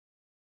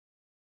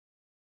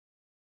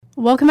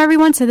Welcome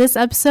everyone to this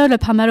episode of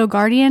Palmetto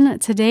Guardian.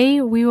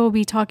 Today we will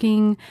be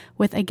talking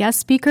with a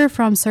guest speaker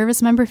from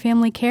Service Member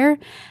Family Care,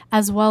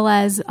 as well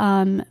as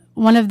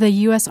one of the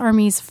U.S.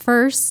 Army's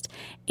first.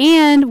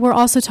 And we're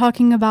also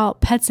talking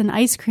about pets and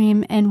ice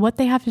cream and what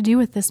they have to do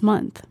with this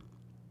month.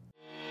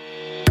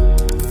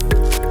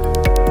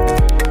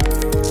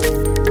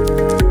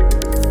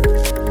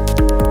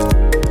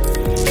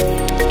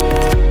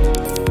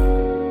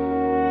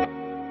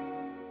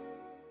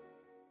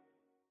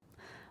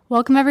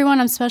 Welcome, everyone.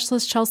 I'm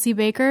Specialist Chelsea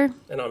Baker.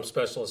 And I'm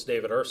Specialist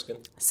David Erskine.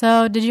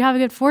 So, did you have a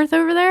good 4th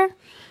over there?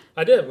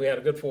 I did. We had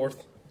a good 4th.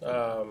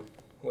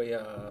 We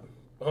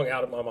hung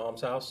out at my mom's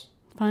house.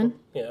 Fun?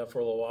 For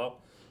a little while.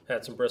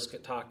 Had some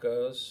brisket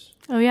tacos.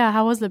 Oh, yeah.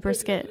 How was the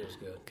brisket? It was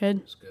good. Good?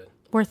 It was good.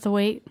 Worth the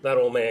wait? That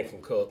old man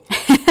can cook.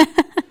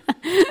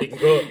 He can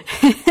cook.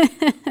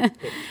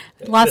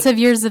 Lots of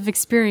years of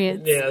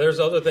experience. Yeah, there's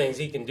other things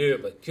he can do,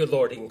 but good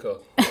Lord, he can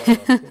cook.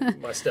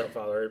 My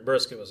stepfather,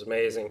 brisket was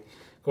amazing.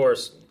 Of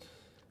course,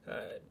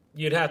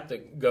 you'd have to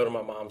go to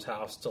my mom's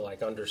house to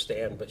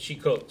understand, but she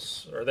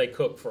cooks, or they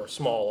cook for a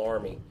small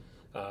army,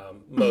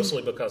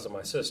 mostly because of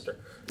my sister.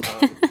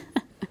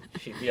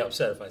 She'd be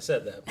upset if I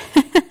said that.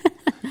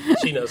 But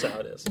she knows how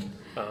it is.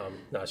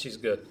 No, she's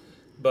good.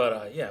 But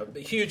a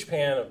huge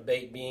pan of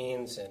baked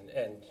beans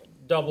and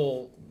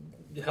double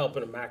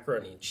helping of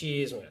macaroni and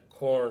cheese. We had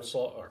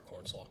coleslaw.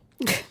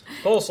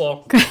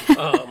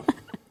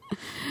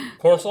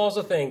 Coleslaw is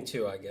a thing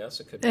too, I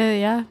guess. It could be.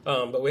 Yeah.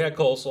 But we had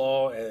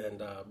coleslaw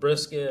and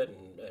brisket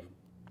and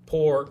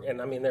pork, and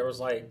there was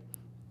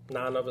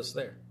 9 of us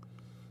there.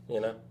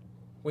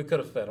 We could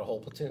have fed a whole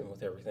platoon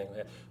with everything. We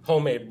had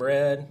homemade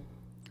bread.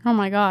 Oh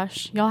my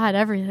gosh, y'all had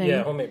everything.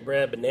 Yeah, homemade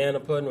bread, banana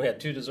pudding. We had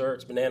 2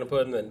 desserts: banana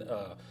pudding and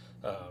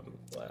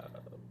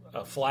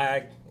a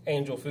flag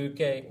angel food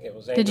cake. It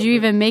was. Did you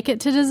even make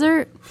it to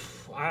dessert?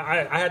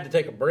 I had to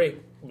take a break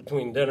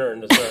between dinner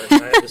and dessert. I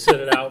had to sit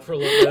it out for a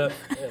little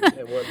bit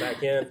and went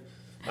back in.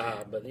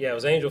 But it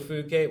was angel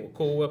food cake with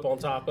Cool Whip on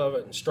top of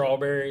it and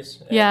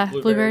strawberries. And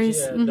blueberries.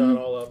 Yeah, done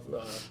all up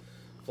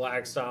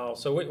flag style.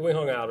 So we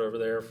hung out over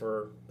there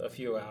for a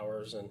few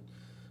hours. And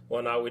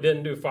we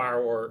didn't do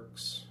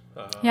fireworks.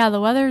 The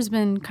weather's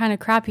been kind of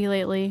crappy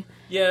lately.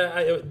 Yeah,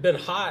 it's been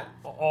hot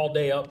all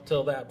day up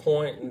till that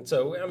point. And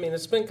so,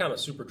 it's been kind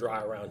of super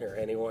dry around here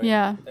anyway.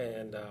 Yeah.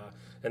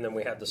 And then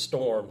we had the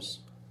storms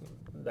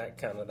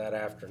that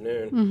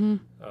afternoon. Mm-hmm.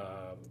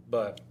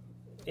 But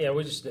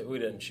we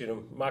didn't shoot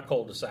them. My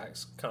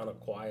cul-de-sac's kind of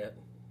quiet.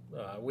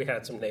 We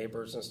had some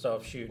neighbors and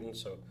stuff shooting,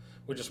 so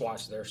we just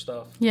watched their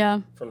stuff. Yeah.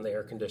 From the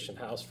air-conditioned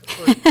house for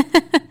free.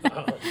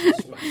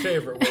 It's my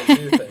favorite way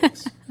to do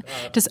things.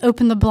 Just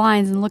open the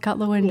blinds and look out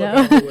the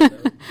window. But,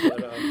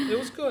 it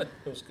was good.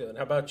 It was good.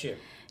 How about you?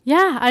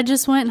 Yeah, I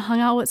just went and hung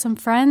out with some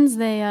friends.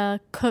 They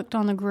cooked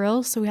on the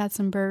grill, so we had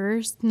some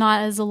burgers.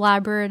 Not as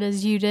elaborate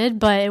as you did,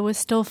 but it was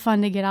still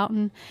fun to get out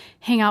and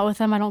hang out with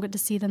them. I don't get to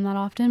see them that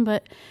often,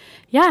 but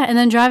yeah. And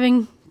then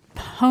driving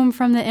home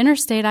from the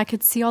interstate, I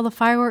could see all the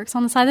fireworks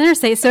on the side of the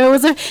interstate. So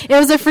it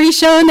was a free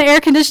show in the air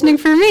conditioning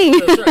for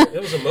me. That's right.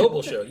 It was a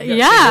mobile show. You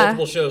got to see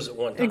multiple shows at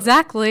one time.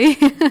 Exactly.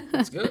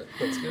 That's good.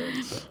 That's good.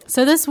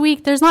 So this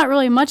week, there's not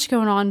really much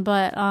going on,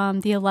 but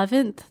the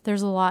 11th,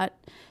 there's a lot.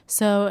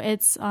 So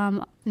it's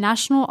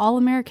National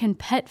All-American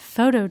Pet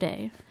Photo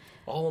Day.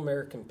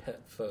 All-American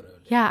Pet Photo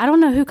Day. Yeah, I don't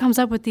know who comes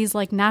up with these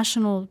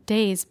national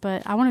days,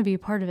 but I want to be a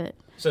part of it.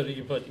 So do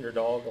you put your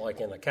dog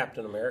in a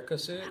Captain America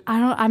suit?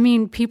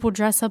 People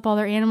dress up all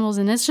their animals,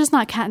 and it's just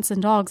not cats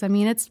and dogs.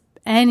 It's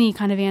any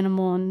kind of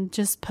animal, and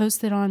just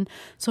post it on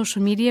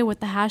social media with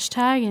the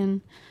hashtag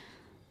and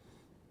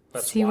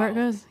see where it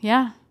goes.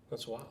 Yeah.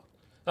 That's wild.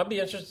 I'd be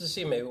interested to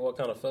see maybe what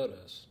kind of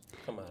photos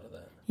come out of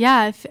that.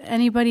 Yeah, if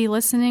anybody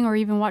listening or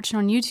even watching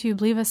on YouTube,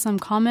 leave us some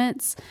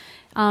comments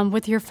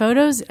with your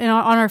photos. And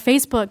on our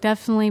Facebook,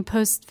 definitely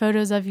post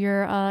photos of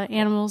your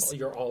animals.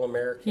 Your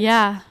All-American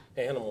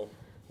Animal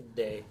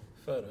Day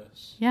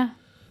photos. Yeah.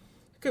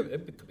 It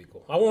could be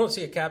cool. I want to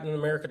see a Captain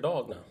America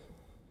dog now.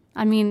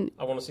 I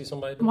want to see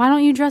somebody do it. Why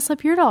don't you dress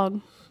up your dog?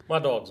 My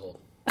dog's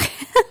old.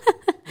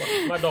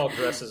 My dog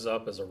dresses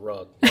up as a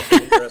rug. That's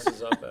what he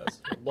dresses up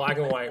as. A black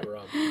and white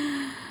rug.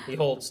 He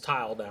holds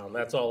tile down.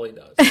 That's all he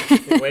does.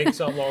 He wakes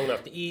up long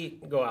enough to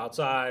eat, go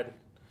outside,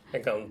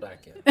 and comes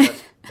back in.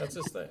 That's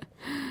his thing.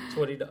 That's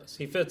what he does.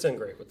 He fits in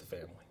great with the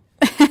family.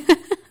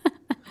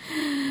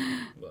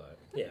 But,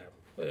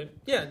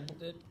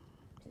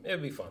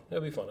 it'd be fun.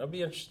 It'd be fun. It'd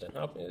be interesting.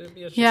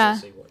 To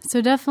see what.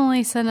 So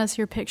definitely send us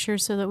your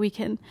pictures so that we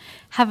can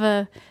have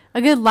a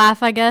good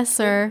laugh, I guess,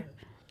 or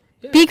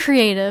be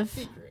creative.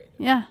 Be creative.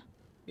 Yeah.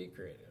 Be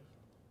creative.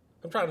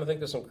 I'm trying to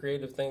think of some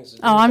creative things.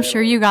 Oh, I'm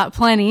sure you got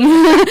plenty.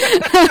 America.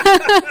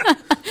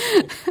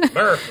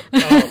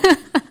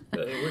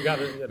 We got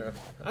to,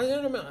 I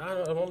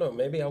don't know.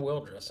 Maybe I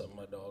will dress up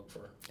my dog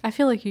for. I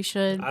feel like you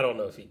should. I don't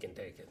know if he can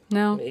take it.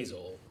 No. He's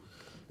old.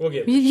 We'll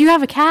get. You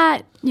have a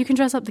cat. You can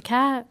dress up the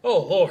cat.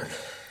 Oh Lord,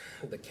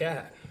 the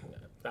cat.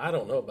 I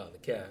don't know about the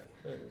cat.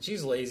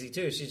 She's lazy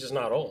too. She's just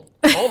not old.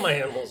 All my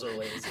animals are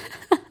lazy.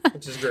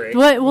 which is great.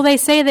 Well, they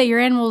say that your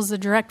animal is a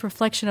direct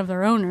reflection of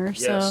their owner.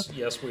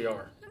 Yes, we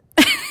are.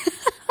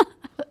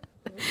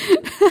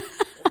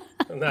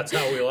 And that's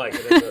how we like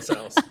it in this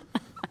house.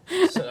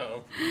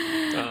 So,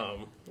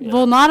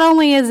 Well, not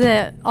only is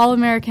it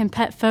All-American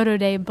Pet Photo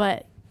Day,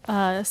 but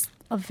a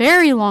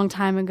very long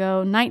time ago,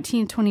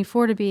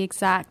 1924 to be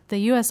exact, the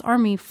U.S.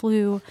 Army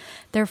flew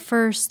their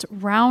first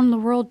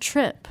round-the-world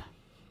trip.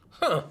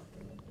 Huh.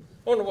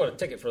 I wonder what a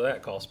ticket for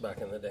that cost back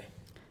in the day.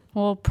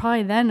 Well,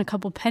 probably then a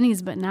couple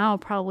pennies, but now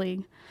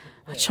probably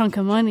a chunk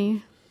of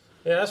money.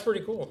 Yeah, that's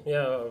pretty cool.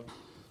 Yeah,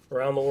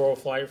 around-the-world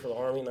flight for the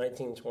Army,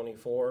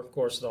 1924. Of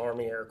course, the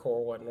Army Air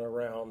Corps wasn't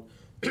around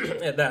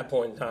at that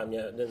point in time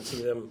yet. Didn't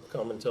see them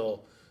come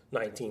until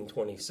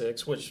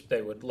 1926, which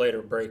they would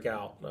later break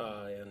out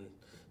in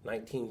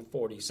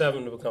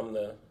 1947 to become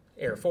the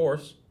Air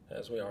Force,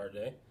 as we are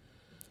today.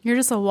 You're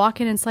just a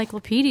walking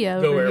encyclopedia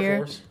Go over Air here.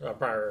 Force,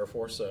 prior Air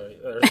Force. So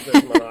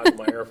there's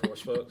my Air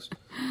Force folks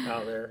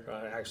out there.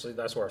 Actually,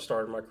 that's where I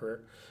started my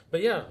career.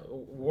 But yeah,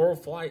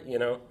 world flight, You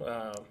know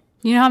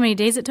how many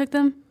days it took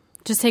them?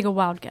 Just take a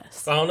wild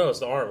guess. I don't know.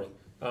 It's the Army.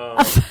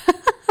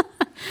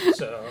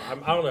 So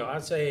I don't know.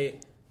 I'd say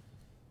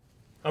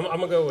I'm going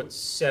to go with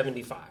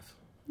 75.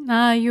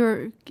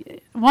 You're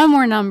one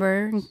more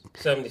number.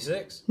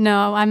 76?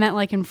 No, I meant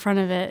like in front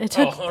of it. It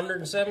took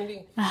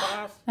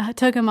 175? it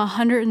took them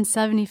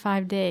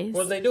 175 days.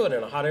 What did they do it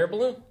in a hot air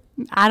balloon?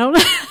 I don't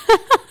know.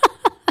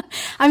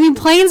 I mean,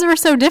 planes were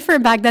so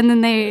different back then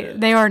than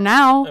they are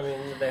now. I mean,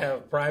 they have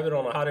a private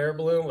on a hot air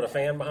balloon with a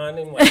fan behind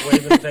him, like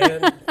waving a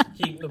fan,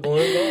 keep the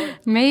balloon going.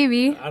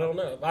 Maybe. I don't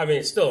know. I mean,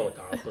 it's still an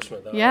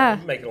accomplishment, though. Yeah.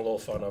 I'm making a little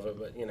fun of it,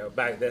 but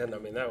back then, I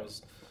mean, that'd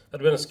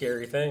have been a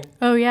scary thing.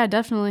 Oh yeah,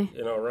 definitely.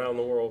 Around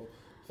the world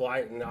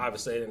flight, and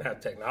obviously they didn't have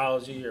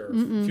technology or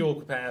fuel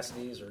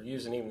capacities or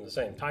using even the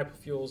same type of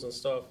fuels and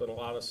stuff and a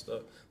lot of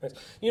stuff.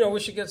 We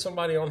should get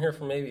somebody on here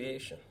from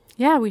aviation.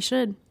 Yeah, we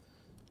should.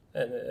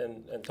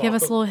 And talk give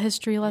us a little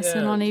history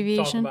lesson on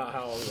aviation. Talk about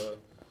how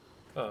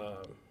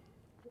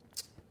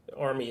the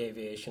Army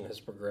aviation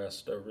has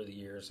progressed over the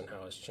years and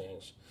how it's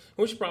changed.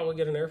 We should probably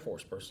get an Air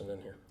Force person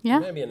in here. Yeah.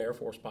 Maybe an Air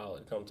Force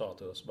pilot to come talk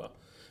to us about.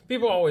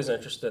 People are always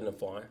interested in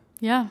flying.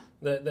 Yeah.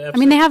 The I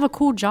mean, they have a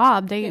cool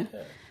job. The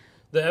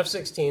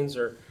F-16s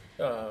are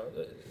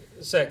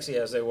sexy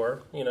as they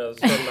were. The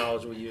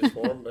terminology we use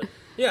for them. But,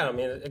 yeah, I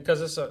mean,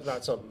 because it's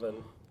not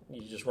something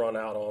you just run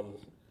out on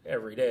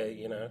every day,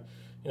 You're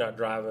not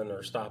driving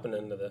or stopping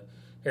into the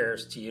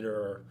Harris Teeter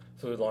or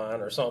Food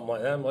Line or something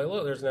like that. I'm like,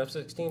 look, there's an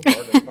F-16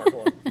 parked in the parking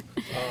lot.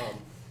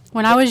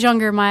 When I was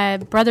younger, my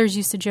brothers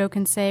used to joke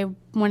and say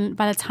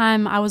by the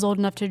time I was old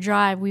enough to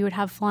drive, we would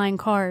have flying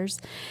cars.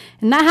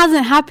 And that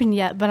hasn't happened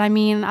yet, but I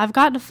mean, I've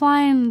got to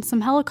fly in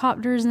some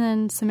helicopters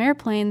and some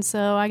airplanes,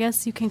 so I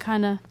guess you can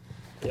kind of...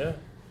 Yeah.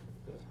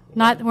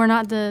 We're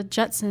not the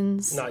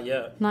Jetsons. Not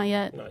yet. Not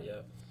yet. Not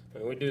yet. I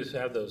mean, we do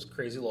have those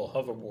crazy little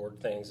hoverboard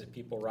things that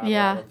people ride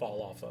around and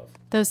fall off of.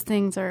 Those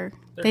things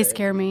they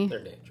scare me. They're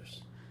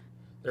dangerous.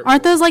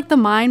 Aren't those like the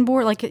mind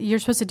board? Like you're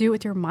supposed to do it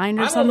with your mind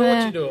or something?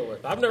 I don't know what you do it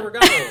with. I've never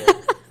gotten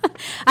one.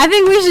 I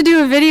think we should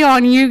do a video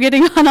on you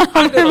getting on a hoverboard.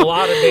 I did a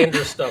lot of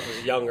dangerous stuff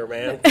as a younger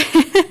man,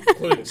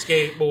 including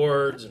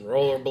skateboards and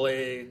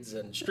rollerblades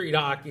and street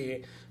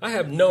hockey. I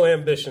have no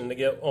ambition to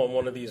get on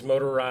one of these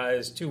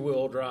motorized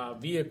two-wheel drive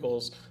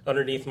vehicles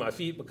underneath my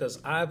feet because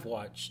I've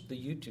watched the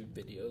YouTube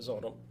videos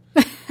on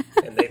them,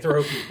 and they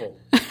throw people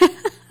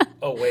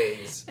a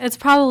ways. It's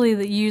probably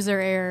the user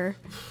error.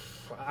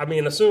 I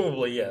mean,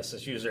 assumably, yes,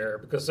 it's user error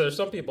because there's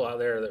some people out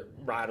there that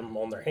ride them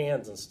on their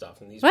hands and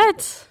stuff. And these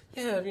what?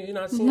 People, have you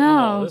not seen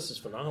No. This is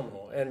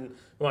phenomenal. And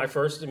my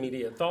first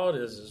immediate thought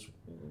is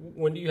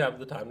when do you have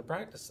the time to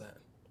practice that?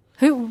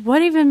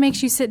 What even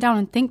makes you sit down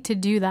and think to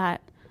do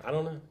that? I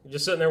don't know. You're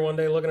just sitting there one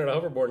day looking at a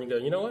hoverboard and you go,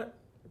 you know what?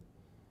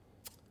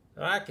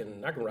 I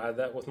can ride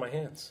that with my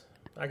hands.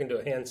 I can do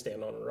a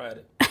handstand on it and ride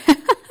it.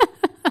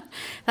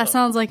 That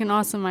sounds like an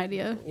awesome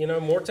idea.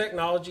 More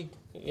technology.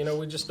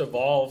 We just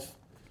evolve.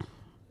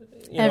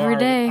 Every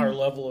day. Our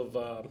level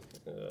of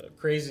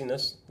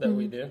craziness that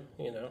we do,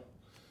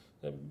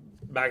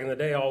 Back in the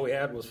day, all we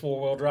had was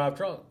four-wheel drive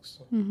trucks.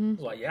 It was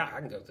like, yeah, I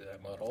can go through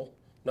that mud hole.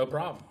 No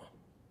problem.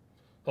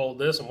 Hold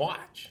this and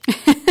watch.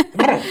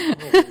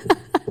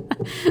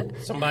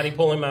 Somebody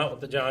pull him out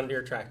with the John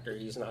Deere tractor.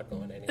 He's not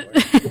going anywhere.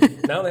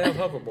 Now they have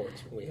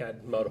hoverboards. We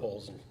had mud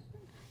holes and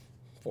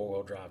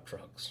four-wheel drive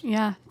trucks.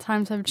 Yeah,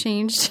 times have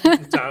changed.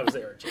 Times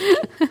they are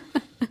changing.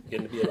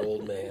 Getting to be an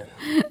old man.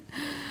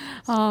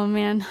 Oh,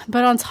 man.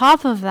 But on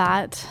top of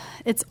that,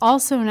 it's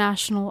also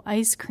National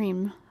Ice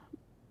Cream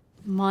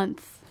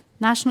Month.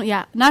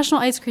 National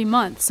Ice Cream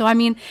Month. So, I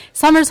mean,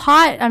 summer's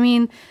hot. I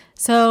mean,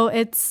 so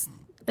it's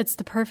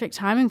the perfect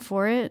timing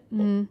for it.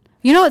 And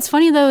what's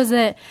funny, though, is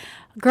that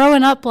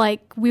growing up,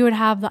 like, we would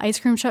have the ice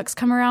cream trucks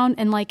come around,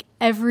 and, like,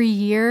 every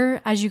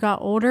year as you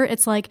got older,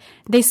 it's like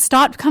they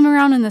stopped coming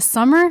around in the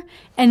summer,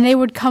 and they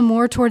would come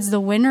more towards the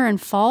winter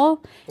and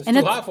fall. It's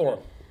too hot for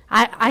them.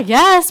 I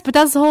guess, but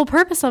that's the whole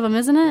purpose of them,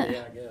 isn't it?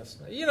 Yeah, I guess.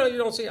 You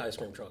don't see ice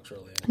cream trucks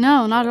really.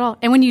 No, not at all.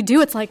 And when you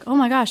do, it's like, oh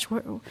my gosh,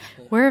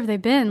 where have they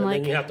been? And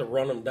like, then you have to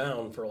run them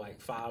down for like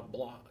 5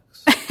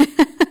 blocks.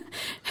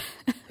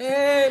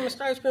 Hey,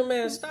 Mr. Ice Cream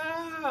Man,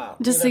 stop!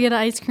 Just to get an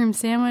ice cream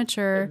sandwich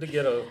or to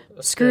get a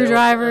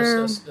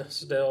screwdriver.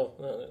 Still,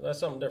 that's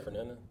something different,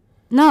 isn't it?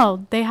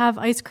 No, they have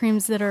ice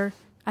creams that are.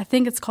 I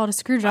think it's called a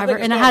screwdriver,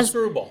 and it has a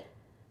screwball.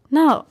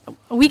 No,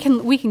 we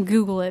can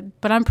Google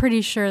it, but I'm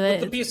pretty sure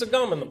that with the piece of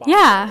gum in the bottom.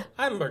 Yeah,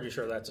 I'm pretty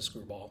sure that's a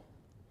screwball.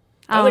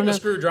 I think a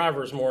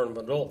screwdriver is more of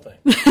an adult thing.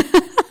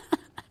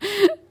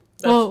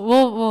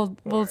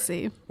 We'll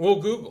see.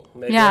 We'll Google.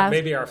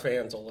 Maybe our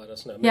fans will let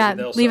us know. Maybe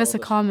they'll leave us a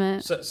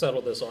comment.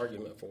 Settle this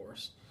argument for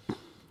us.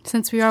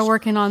 Since we are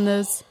working on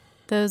those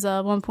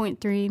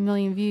 1.3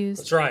 million views.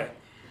 That's right.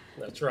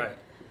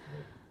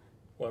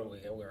 What are we?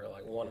 We're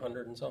like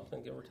 100 and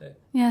something, give or take.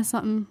 Yeah,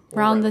 something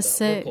around the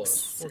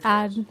 6. We're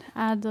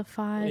add the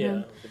 5.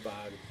 Yeah,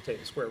 divide, take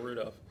the square root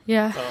of.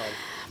 Yeah.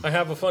 I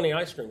have a funny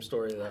ice cream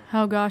story though.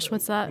 Oh gosh,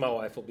 what's that? My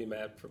wife will be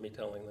mad for me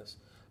telling this.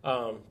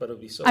 But it'll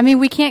be so. I mean,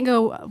 we can't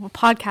go a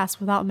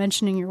podcast without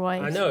mentioning your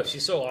wife. I know,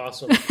 she's so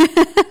awesome.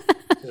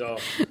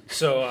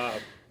 So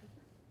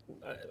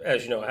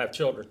as you know, I have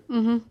children.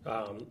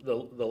 Mm-hmm.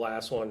 The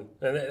last one,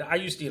 and I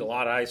used to eat a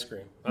lot of ice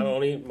cream. I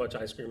don't eat much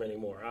ice cream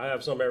anymore. I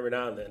have some every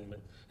now and then,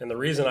 and the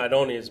reason I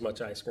don't eat as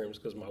much ice cream is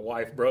because my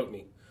wife broke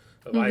me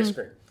of ice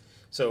cream.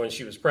 So when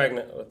she was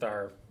pregnant with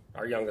our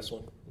youngest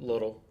one,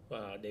 little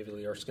David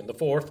Lee Erskine, the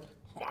 4th.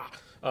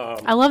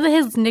 I love that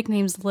his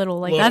nickname's Little.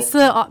 Like Little. That's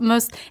the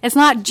most. It's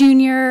not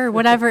Junior or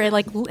whatever.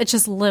 It's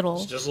just Little.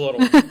 It's just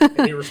Little,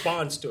 and he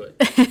responds to it.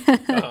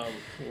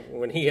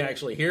 When he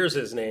actually hears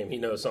his name, he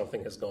knows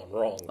something has gone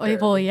wrong.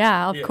 Well,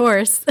 yeah, of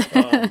course.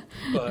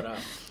 But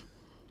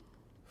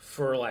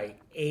for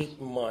like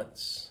 8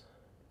 months,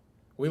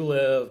 we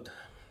lived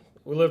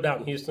out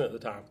in Houston at the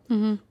time.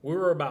 Mm-hmm. We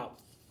were about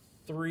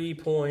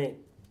 3.5,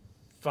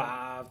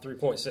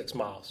 3.6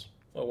 miles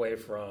away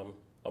from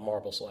a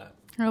marble slab.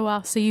 Oh,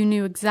 wow. So you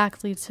knew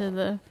exactly to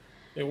the...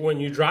 When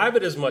you drive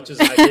it as much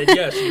as I did,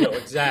 yes, you know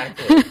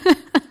exactly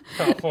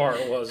how far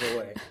it was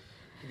away.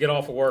 Get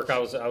off of work, I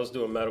was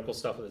doing medical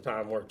stuff at the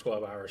time, worked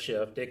 12-hour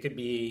shift. It could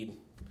be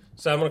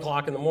 7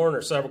 o'clock in the morning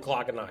or 7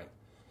 o'clock at night.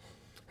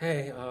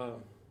 Hey,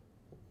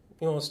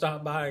 you want to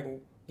stop by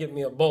and get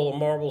me a bowl of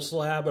marble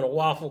slab and a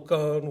waffle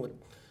cone with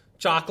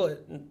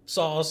chocolate and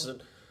sauce?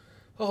 And,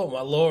 oh,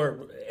 my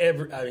Lord,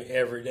 every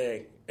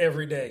day.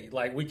 Every day,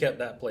 like we kept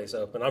that place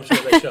open. I'm sure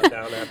they shut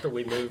down after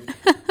we moved.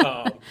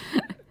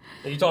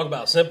 You talk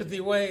about sympathy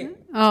weight.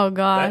 Oh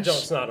gosh, that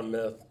junk's not a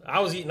myth.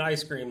 I was eating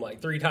ice cream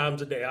like 3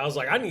 times a day. I was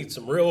like, I need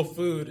some real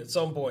food at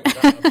some point in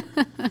time.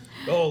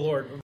 Oh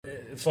Lord!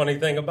 Funny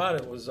thing about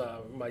it was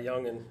my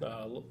young and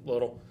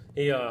little.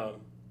 He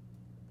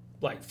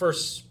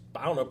first,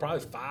 I don't know,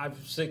 probably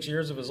 5-6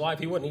 years of his life,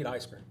 he wouldn't eat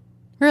ice cream.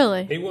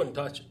 Really? He wouldn't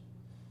touch it.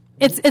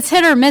 It's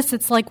hit or miss.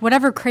 It's like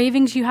whatever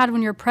cravings you had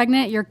when you're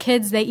pregnant, your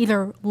kids, they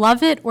either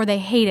love it or they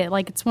hate it.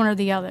 Like it's one or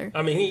the other.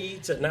 I mean, he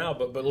eats it now,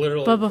 but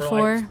literally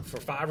for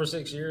 5 or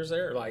 6 years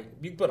there, like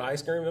you put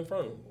ice cream in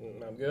front of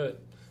him, I'm good.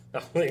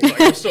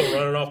 I'm still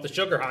running off the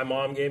sugar high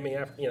mom gave me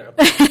after,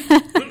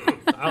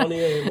 I don't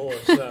need any more.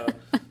 So,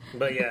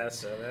 but yeah,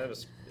 so that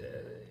was,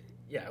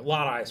 a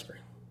lot of ice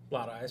cream. A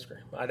lot of ice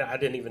cream. I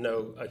didn't even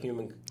know a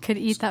human could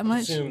eat that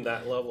much. Consume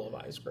that level of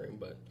ice cream,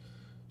 but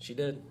she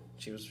did.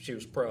 She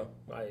was pro.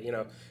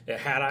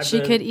 She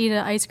could eat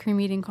an ice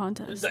cream eating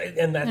contest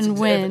and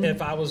win.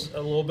 If I was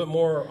a little bit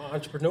more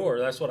entrepreneur,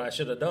 that's what I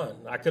should have done.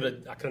 I could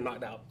have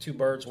knocked out 2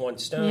 birds, 1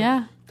 stone.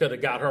 Yeah, could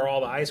have got her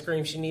all the ice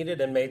cream she needed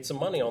and made some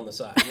money on the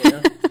side.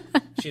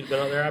 She'd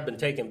been out there. I've been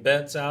taking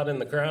bets out in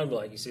the crowd,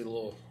 like you see the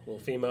little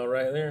female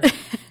right there,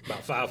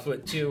 about 5'2"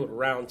 with a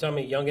round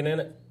tummy, youngin' in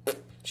it.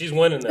 She's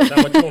winning this.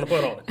 How much you want to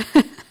put on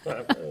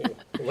it?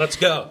 Let's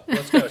go.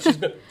 She's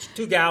been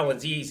 2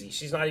 gallons easy.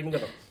 She's not even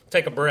gonna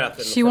take a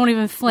breath. She won't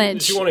even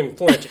flinch. She won't even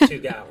flinch at 2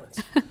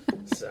 gallons.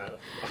 So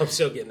I'm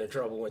still getting in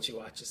trouble when she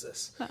watches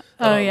this.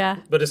 Yeah.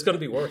 But it's going to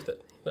be worth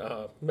it.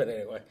 But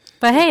anyway.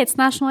 But hey, it's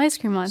National Ice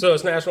Cream Month. So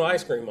it's National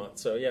Ice Cream Month.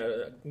 So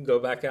yeah, go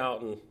back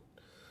out and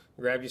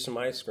grab you some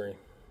ice cream.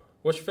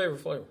 What's your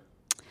favorite flavor?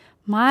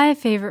 My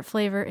favorite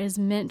flavor is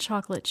mint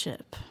chocolate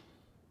chip.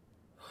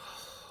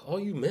 All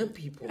you mint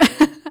people,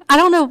 man. I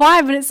don't know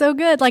why, but it's so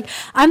good. Like,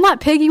 I'm not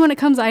picky when it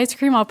comes to ice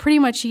cream. I'll pretty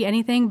much eat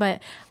anything, but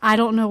I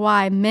don't know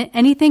why.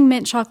 Anything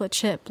mint chocolate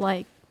chip,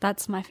 like,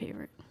 that's my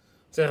favorite.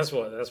 So that's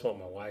what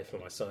my wife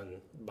and my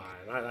son buy.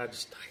 And I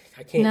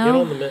can't get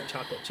on the mint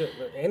chocolate chip.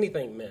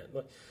 Anything mint.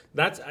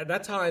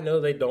 That's how I know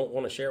they don't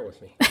want to share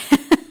with me.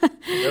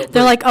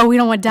 They're like, oh, we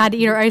don't want Dad to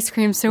eat our ice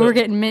cream, so we're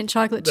getting mint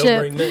chocolate chip. They'll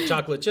bring mint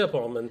chocolate chip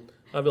home, and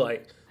I'll be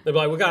like, they'll be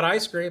like, we got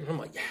ice cream. And I'm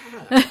like,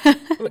 yeah.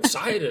 I'm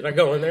excited. I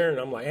go in there, and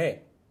I'm like,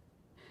 hey.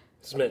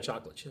 It's mint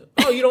chocolate chip.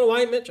 Oh, you don't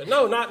like mint chocolate?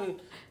 No, not in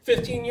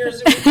 15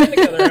 years that we've been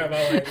together have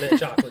I liked mint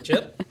chocolate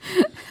chip.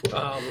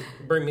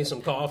 Bring me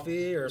some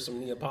coffee or some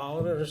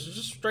Neapolitan or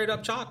just straight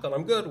up chocolate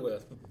I'm good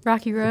with.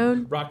 Rocky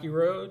Road.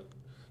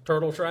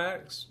 Turtle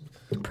Tracks.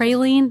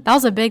 Praline. That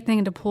was a big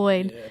thing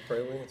deployed. Yeah,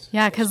 pralines.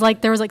 Yeah, because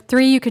like there was like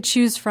 3 you could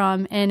choose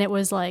from, and it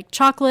was like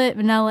chocolate,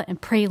 vanilla, and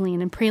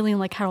praline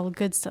like had all the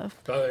good stuff.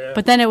 Oh, yeah.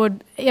 But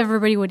then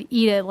everybody would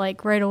eat it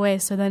like right away,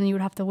 so then you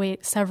would have to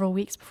wait several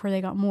weeks before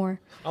they got more.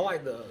 I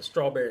like the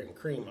strawberry and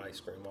cream ice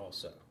cream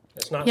also.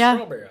 It's not Yeah.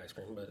 strawberry ice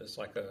cream, but it's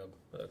like a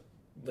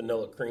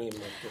vanilla cream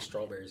with the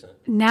strawberries in it.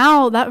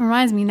 Now that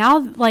reminds me. Now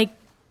like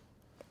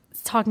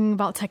talking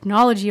about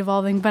technology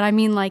evolving, but I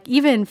mean like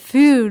even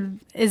food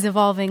is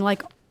evolving.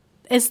 Like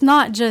it's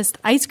not just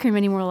ice cream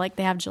anymore. Like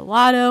they have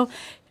gelato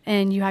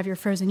and you have your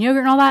frozen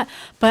yogurt and all that.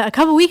 But a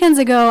couple weekends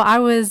ago, I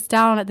was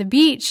down at the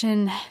beach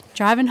and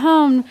driving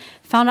home,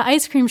 found an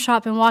ice cream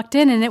shop and walked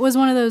in, and it was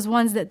one of those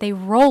ones that they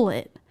roll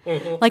it.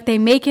 Mm-hmm. Like they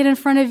make it in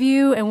front of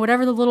you, and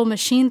whatever the little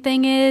machine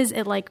thing is,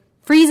 it like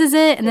freezes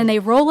it and then they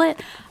roll it.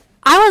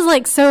 I was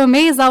like so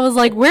amazed. I was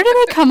like, where did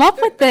they come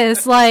up with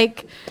this?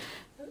 Like,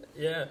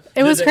 yeah,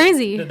 it was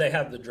crazy. Did they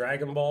have the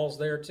Dragon Balls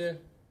there too?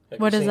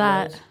 What is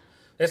that?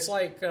 Those?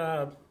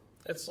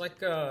 It's like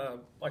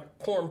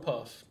corn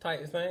puff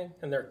type thing,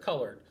 and they're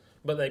colored,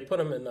 but they put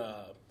them in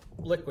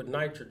liquid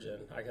nitrogen.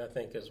 I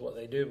think is what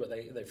they do, but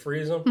they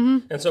freeze them,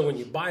 mm-hmm. and so when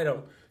you bite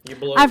them, you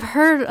blow. I've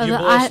heard of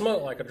blow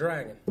smoke like a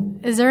dragon.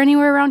 Is there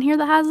anywhere around here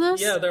that has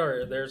this? Yeah,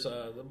 there's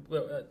a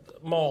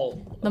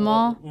mall. The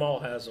mall. Mall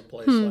has a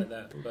place like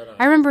that. But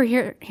I remember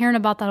hearing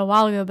about that a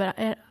while ago, but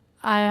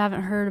I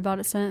haven't heard about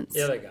it since.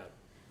 Yeah, they got it.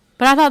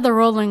 But I thought the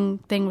rolling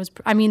thing was.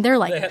 I mean, they're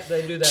like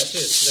they do that too.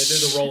 They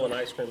do the rolling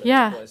ice cream at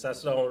that place.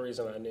 That's the only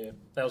reason I knew.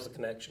 That was the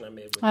connection I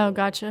made with. Oh,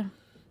 gotcha.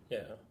 Yeah.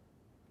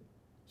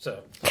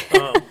 So,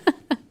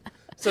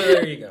 so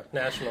there you go.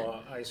 National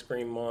Ice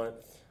Cream Month.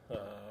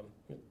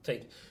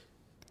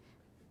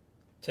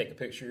 Take a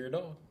picture of your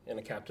dog in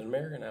a Captain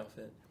American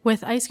outfit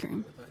with ice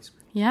cream. With ice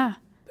cream. Yeah.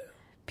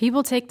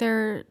 People take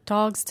their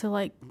dogs to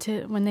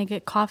when they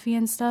get coffee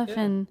and stuff,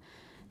 and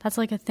that's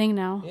like a thing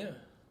now. Yeah.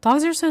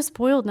 Dogs are so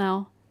spoiled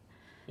now.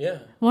 Yeah.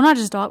 Well, not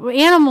just dogs.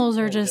 Animals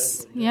are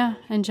just,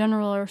 in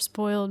general, are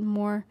spoiled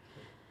more.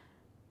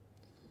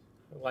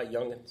 Like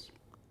youngins.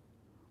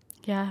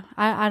 Yeah.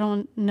 I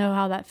don't know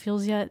how that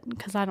feels yet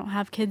because I don't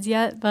have kids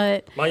yet,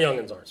 but... My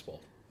youngins aren't spoiled.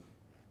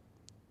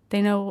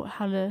 They know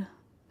how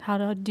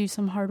to do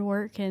some hard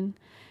work and...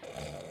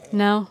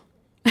 No?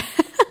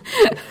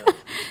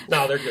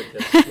 No, they're good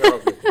kids. They're all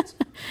good kids.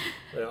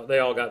 They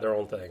all got their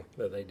own thing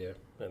that they do,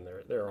 and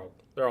they're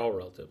all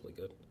relatively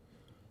good.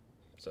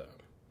 So...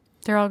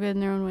 They're all good in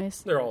their own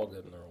ways. They're all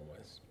good in their own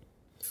ways.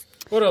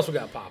 What else we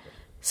got popping?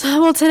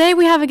 So, well, today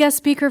we have a guest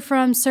speaker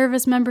from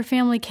Service Member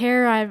Family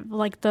Care. I've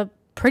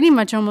pretty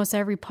much almost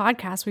every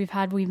podcast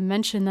we've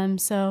mentioned them.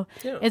 So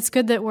It's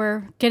good that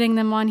we're getting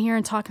them on here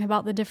and talking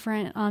about the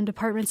different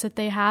departments that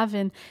they have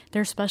and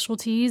their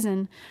specialties.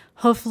 And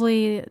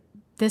hopefully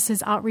this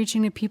is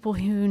outreaching to people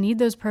who need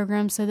those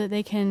programs so that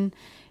they can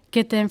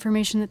get the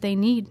information that they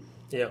need.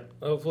 Yeah,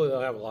 hopefully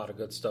they'll have a lot of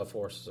good stuff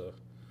for us to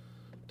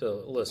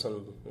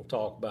listen and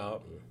talk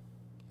about and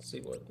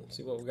see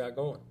what we got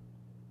going.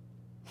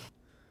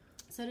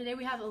 So today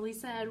we have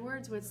Elisa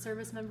Edwards with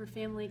Service Member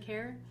Family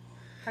Care.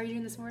 How are you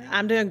doing this morning?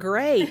 I'm doing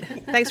great.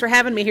 Thanks for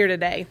having me here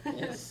today.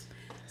 Yes.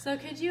 So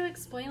could you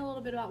explain a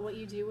little bit about what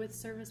you do with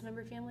Service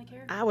Member Family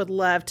Care? I would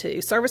love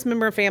to. Service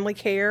Member Family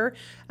Care,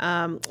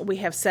 we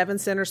have 7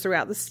 centers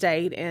throughout the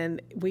state,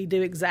 and we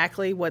do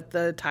exactly what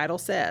the title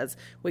says.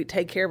 We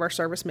take care of our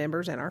service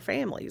members and our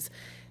families.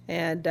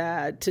 And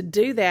to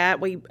do that,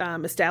 we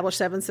established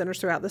 7 centers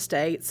throughout the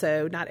state,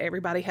 so not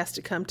everybody has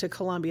to come to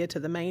Columbia to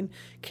the main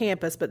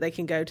campus, but they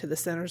can go to the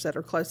centers that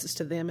are closest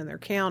to them in their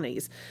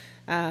counties.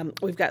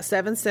 We've got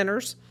 7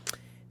 centers.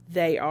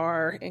 They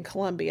are in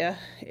Columbia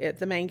at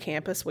the main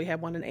campus. We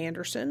have one in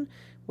Anderson.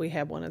 We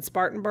have one in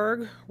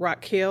Spartanburg,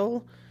 Rock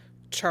Hill,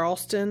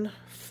 Charleston,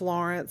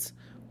 Florence,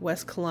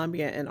 West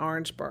Columbia, and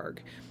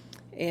Orangeburg.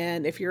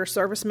 And if you're a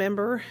service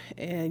member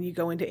and you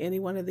go into any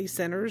one of these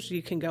centers,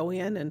 you can go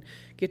in and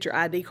get your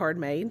ID card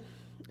made.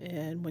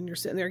 And when you're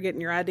sitting there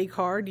getting your ID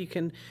card, you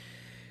can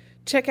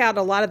check out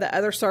a lot of the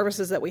other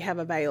services that we have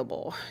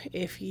available.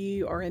 If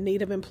you are in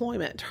need of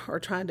employment or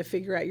trying to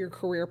figure out your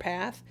career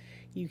path,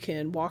 you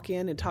can walk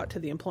in and talk to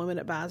the employment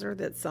advisor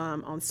that's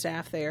on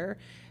staff there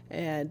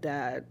and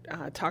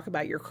talk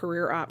about your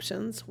career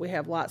options. We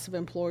have lots of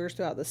employers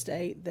throughout the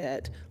state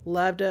that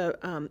love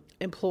to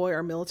employ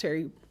our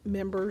military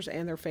members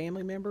and their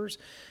family members.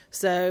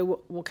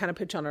 So we'll kind of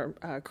put you on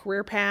a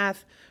career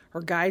path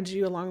or guide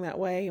you along that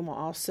way, and we'll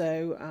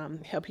also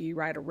help you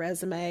write a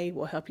resume.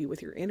 We'll help you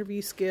with your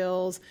interview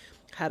skills,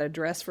 how to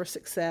dress for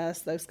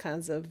success, those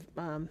kinds of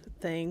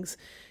things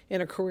in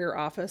a career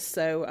office.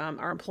 So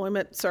our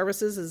employment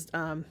services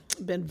has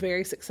been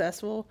very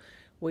successful.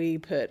 We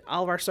put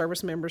all of our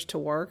service members to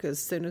work as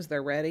soon as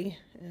they're ready,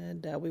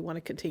 and we want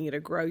to continue to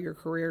grow your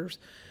careers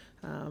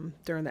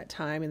during that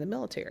time in the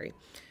military.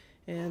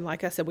 And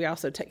like I said, we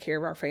also take care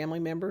of our family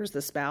members,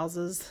 the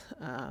spouses.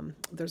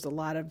 There's a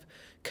lot of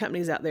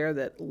companies out there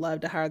that love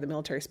to hire the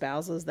military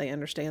spouses. They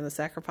understand the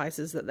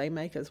sacrifices that they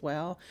make as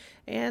well,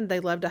 and they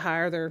love to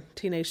hire their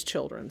teenage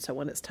children. So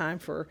when it's time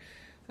for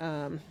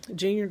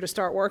junior to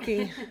start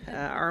working,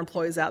 our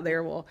employees out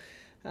there will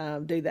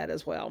do that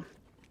as well.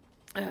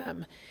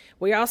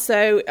 We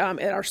also,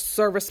 at our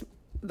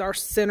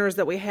centers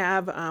that we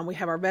have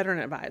our veteran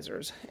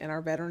advisors, and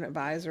our veteran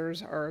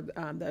advisors are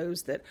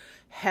those that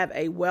have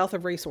a wealth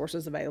of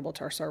resources available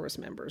to our service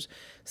members.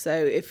 So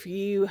if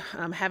you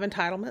have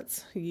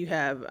entitlements, you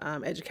have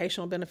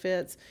educational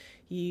benefits,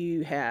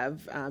 you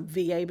have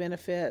VA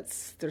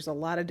benefits, there's a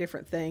lot of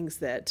different things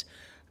that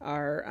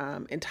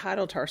are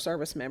entitled to our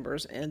service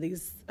members, and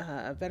these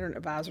veteran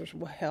advisors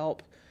will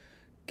help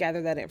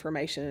gather that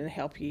information and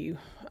help you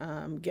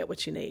get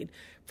what you need.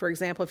 For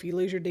example, if you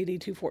lose your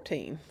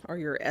DD-214 or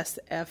your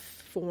SF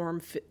Form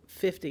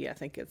 50, I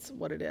think it's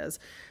what it is,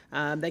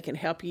 they can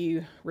help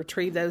you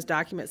retrieve those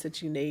documents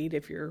that you need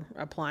if you're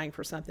applying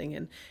for something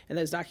and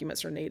those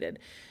documents are needed.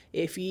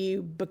 If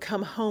you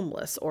become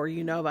homeless or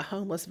you know of a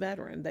homeless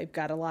veteran, they've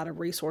got a lot of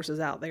resources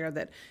out there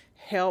that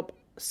help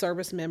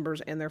service members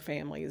and their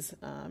families,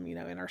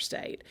 in our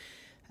state.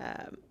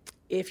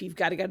 If you've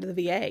got to go to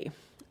the VA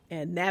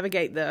and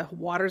navigate the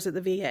waters at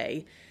the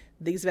VA,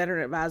 these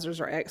veteran advisors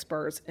are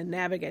experts in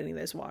navigating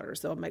those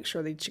waters. They'll make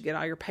sure that you get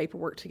all your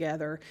paperwork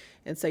together,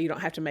 and so you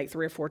don't have to make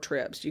 3 or 4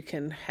 trips. You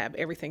can have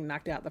everything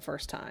knocked out the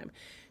first time.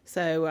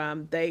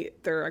 So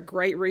they're a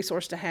great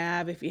resource to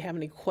have. If you have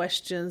any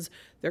questions,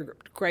 they're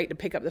great to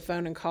pick up the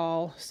phone and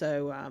call.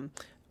 So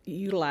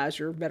utilize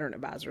your veteran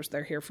advisors.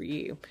 They're here for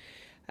you.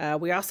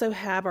 We also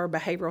have our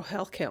behavioral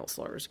health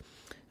counselors.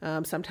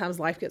 Sometimes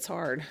life gets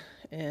hard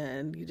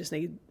and you just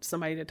need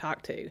somebody to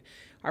talk to.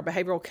 Our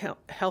behavioral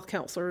health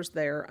counselors,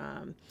 they're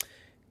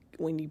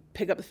when you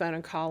pick up the phone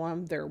and call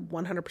them, they're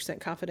 100%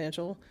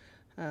 confidential.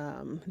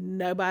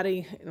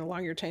 Nobody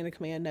along your chain of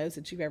command knows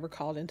that you've ever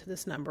called into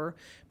this number,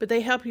 but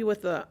they help you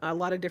with a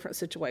lot of different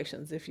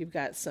situations. If you've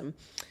got some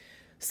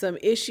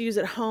issues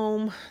at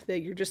home that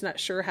you're just not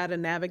sure how to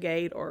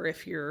navigate, or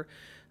if you're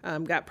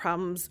got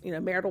problems,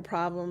 marital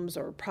problems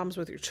or problems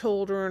with your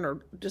children, or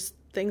just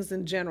things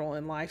in general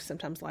in life.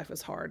 Sometimes life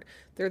is hard.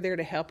 They're there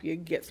to help you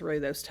get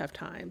through those tough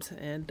times.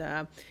 And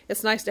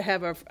it's nice to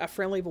have a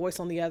friendly voice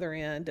on the other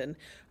end, and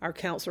our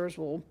counselors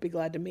will be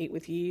glad to meet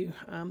with you.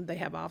 They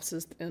have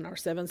offices in our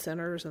 7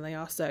 centers, and they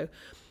also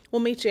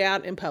will meet you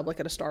out in public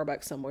at a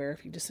Starbucks somewhere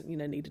if you just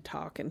need to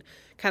talk and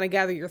kind of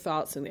gather your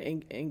thoughts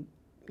and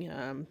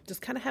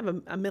just kind of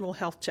have a mental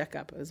health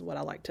checkup is what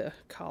I like to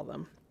call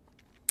them.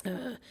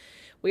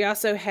 We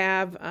also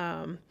have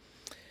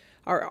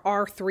our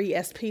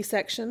R3SP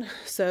section.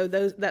 So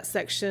that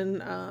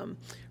section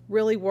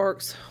really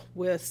works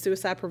with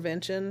suicide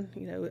prevention.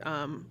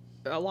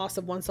 A loss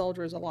of one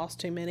soldier is a loss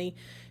too many.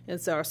 And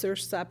so our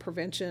suicide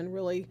prevention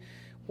really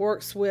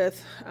works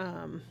with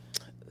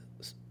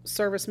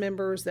service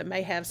members that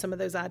may have some of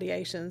those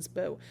ideations,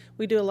 but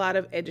we do a lot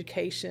of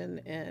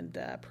education and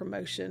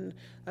promotion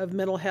of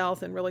mental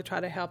health and really try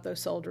to help those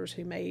soldiers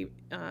who may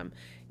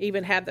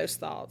even have those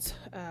thoughts.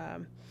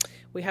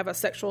 We have a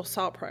sexual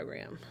assault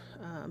program.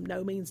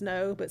 No means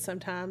no, but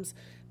sometimes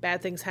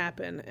bad things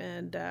happen,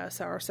 and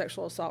so our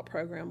sexual assault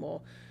program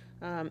will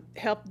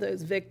help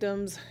those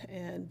victims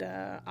and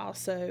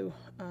also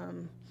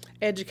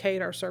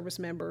educate our service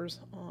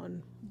members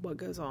on what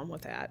goes on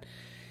with that.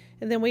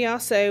 And then we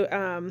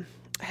also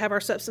have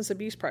our substance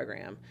abuse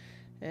program.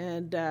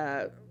 And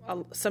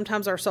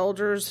sometimes our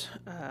soldiers,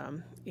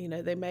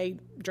 they may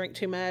drink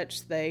too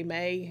much. They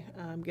may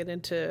get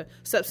into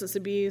substance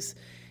abuse.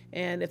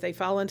 And if they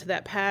fall into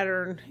that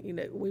pattern,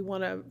 we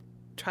want to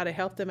try to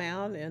help them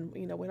out, and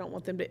we don't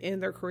want them to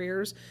end their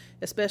careers,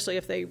 especially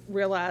if they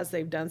realize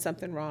they've done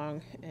something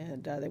wrong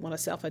and they want to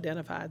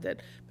self-identify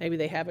that maybe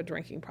they have a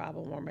drinking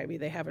problem or maybe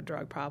they have a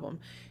drug problem.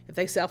 If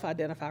they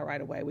self-identify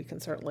right away, we can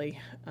certainly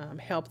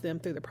help them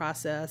through the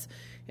process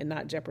and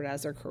not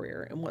jeopardize their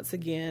career. And once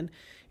again,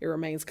 it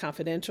remains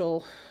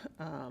confidential.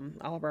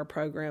 All of our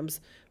programs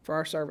for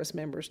our service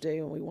members do,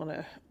 and we want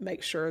to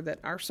make sure that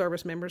our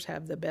service members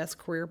have the best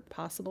career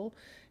possible.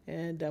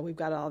 And we've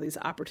got all these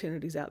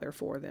opportunities out there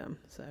for them.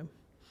 So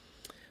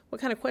what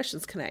kind of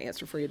questions can I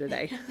answer for you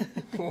today?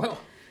 Well,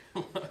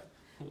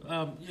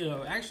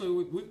 actually,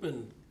 we've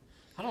been,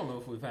 I don't know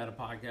if we've had a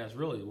podcast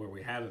really where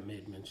we haven't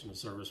made mention of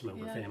service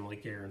member family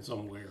care in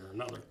some way or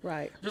another.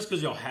 Right. Just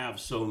because y'all have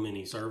so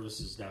many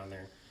services down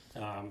there.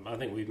 I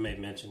think we've made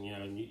mention,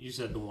 you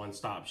said the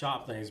one-stop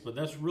shop things, but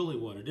that's really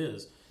what it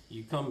is.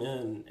 You come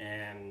in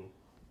and,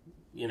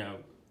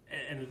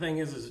 and the thing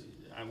is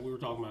we were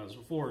talking about this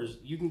before, is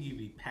you can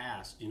be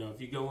passed.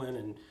 If you go in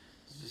and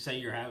say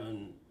you're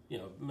having,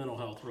 mental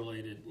health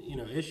related,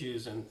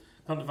 issues, and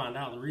come to find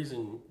out the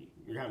reason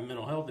you're having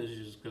mental health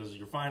issues is because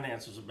your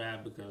finances are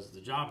bad because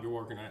the job you're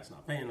working at is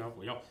not paying enough.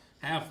 We all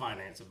have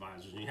finance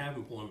advisors and you have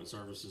employment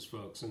services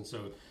folks, and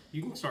so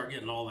you can start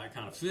getting all that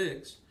kind of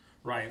fixed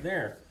right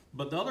there.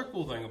 But the other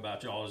cool thing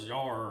about y'all is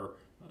y'all are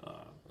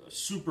a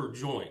super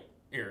joint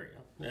area.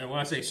 And when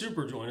I say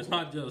super joint, it's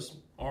not just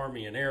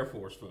Army and Air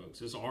Force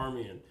folks. It's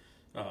Army and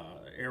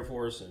Air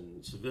Force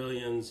and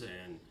civilians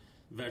and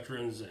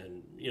veterans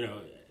and,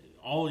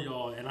 all of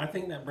y'all. And I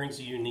think that brings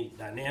a unique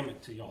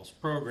dynamic to y'all's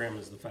program,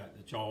 is the fact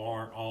that y'all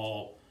aren't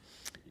all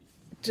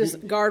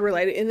just guard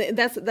related, and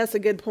that's a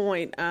good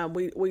point.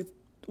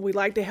 We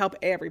like to help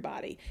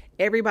everybody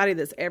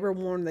that's ever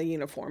worn the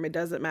uniform. It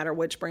doesn't matter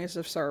which branch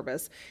of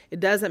service. It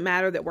doesn't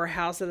matter that we're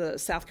housed at the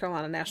South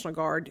Carolina National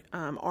Guard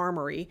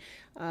Armory.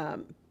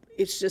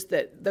 It's just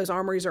that those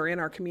armories are in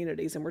our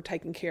communities, and we're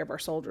taking care of our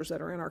soldiers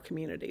that are in our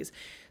communities.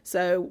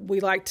 So we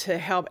like to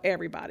help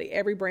everybody,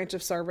 every branch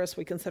of service.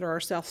 We consider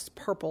ourselves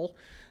purple,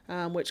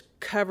 which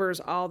covers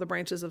all the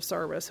branches of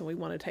service, and we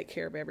want to take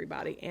care of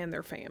everybody and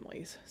their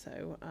families.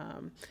 So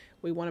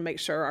we want to make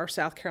sure our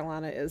South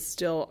Carolina is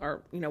still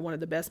one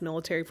of the best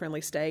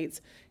military-friendly states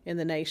in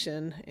the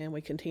nation, and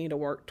we continue to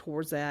work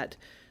towards that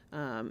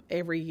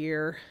every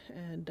year.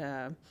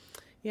 And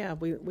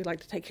we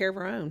like to take care of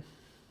our own.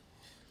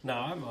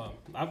 Now,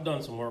 I've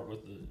done some work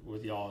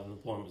with y'all in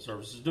employment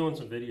services, doing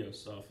some video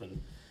stuff,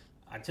 and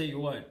I tell you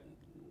what,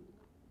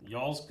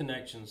 y'all's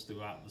connections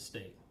throughout the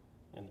state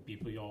and the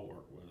people y'all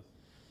work with,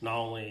 not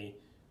only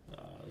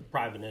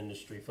private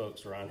industry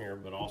folks around here,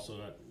 but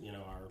also at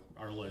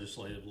our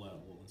legislative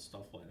level and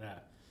stuff like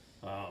that.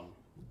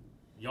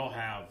 Y'all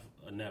have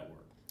a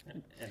network,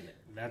 and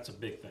that's a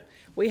big thing.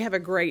 We have a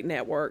great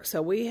network,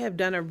 so we have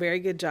done a very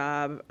good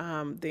job.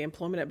 The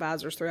employment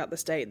advisors throughout the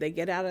state, they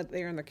get out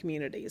there in the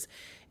communities,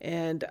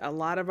 and a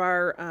lot of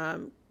our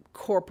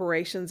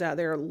corporations out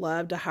there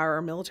love to hire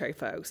our military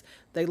folks.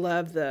 They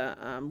love the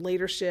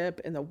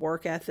leadership and the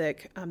work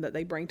ethic that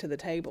they bring to the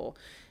table,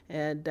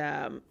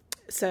 and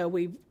so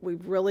we've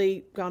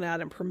really gone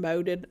out and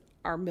promoted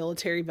our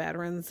military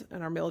veterans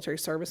and our military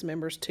service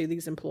members to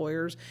these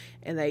employers,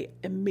 and they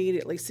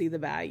immediately see the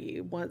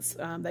value. Once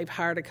they've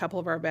hired a couple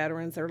of our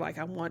veterans, they're like,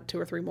 I want 2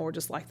 or 3 more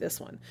just like this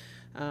one.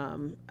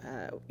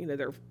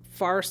 They're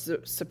far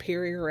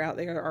superior out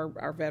there,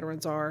 our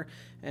veterans are,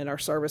 and our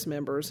service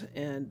members,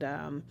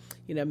 and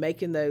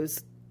making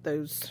those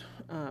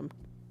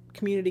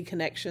community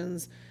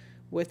connections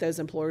with those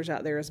employers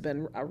out there has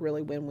been a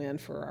really win-win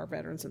for our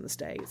veterans in the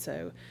state.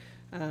 So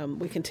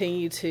we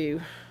continue to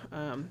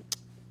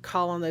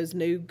call on those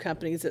new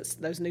companies,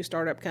 those new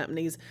startup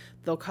companies.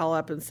 They'll call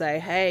up and say,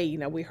 hey,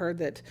 we heard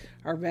that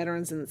our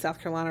veterans in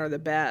South Carolina are the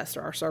best,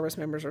 or our service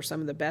members are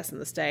some of the best in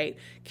the state.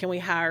 Can we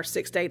hire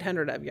 600 to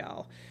 800 of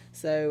y'all?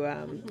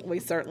 So we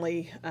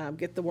certainly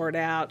get the word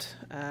out.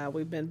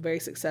 We've been very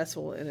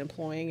successful in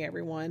employing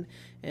everyone,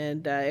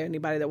 and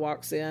anybody that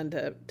walks in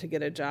to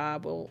get a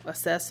job, we'll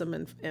assess them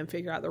and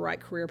figure out the right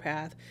career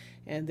path,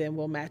 and then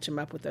we'll match them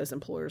up with those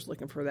employers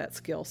looking for that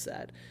skill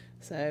set.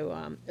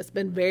 So it's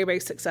been very,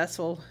 very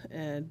successful,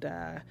 and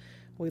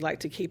we like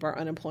to keep our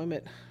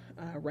unemployment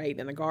rate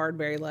in the Guard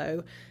very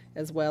low,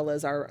 as well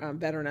as our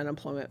veteran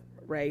unemployment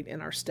rate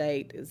in our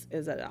state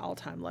is at an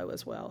all-time low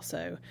as well.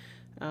 So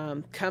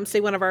come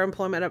see one of our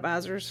employment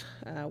advisors.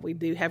 We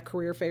do have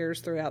career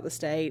fairs throughout the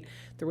state,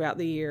 throughout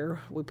the year.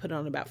 We put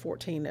on about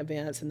 14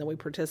 events, and then we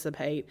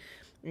participate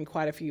in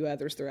quite a few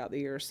others throughout the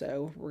year.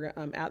 So we're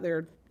out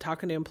there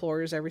talking to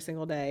employers every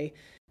single day.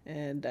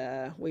 And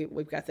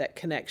we've got that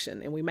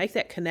connection, and we make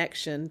that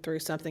connection through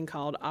something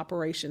called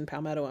Operation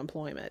Palmetto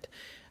Employment.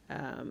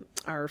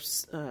 Our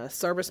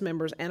service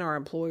members and our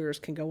employers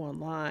can go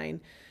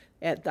online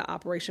at the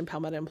Operation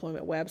Palmetto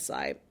Employment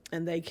website,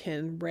 and they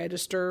can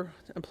register.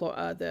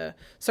 The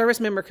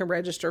service member can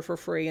register for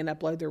free and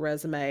upload their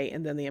resume,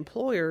 and then the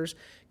employers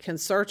can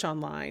search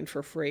online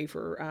for free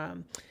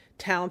for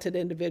talented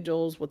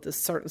individuals with a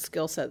certain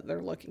skill set that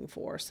they're looking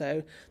for.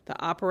 So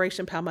the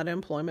Operation Palmetto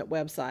Employment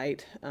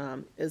website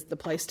is the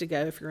place to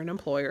go if you're an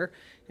employer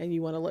and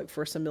you want to look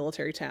for some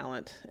military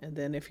talent. And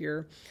then if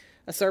you're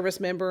a service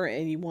member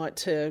and you want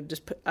to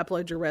just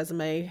upload your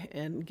resume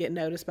and get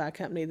noticed by a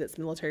company that's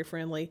military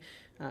friendly,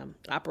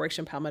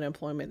 Operation Palmetto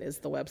Employment is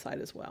the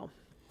website as well.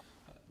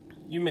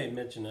 You made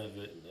mention of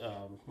it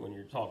when you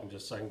were talking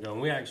just a second ago,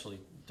 and we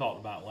actually talked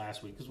about it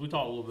last week, because we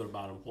talked a little bit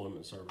about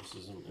employment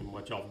services and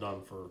what y'all have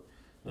done for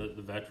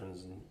the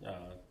veterans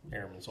and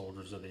airmen,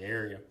 soldiers of the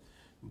area.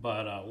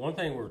 But one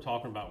thing we were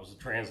talking about was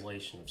the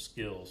translation of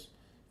skills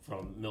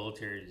from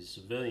military to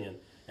civilian.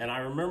 And I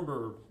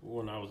remember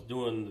when I was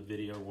doing the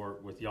video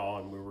work with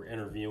y'all and we were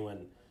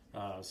interviewing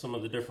some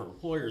of the different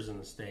employers in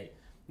the state,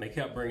 they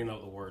kept bringing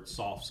up the word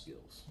soft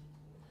skills.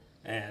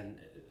 And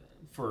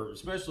for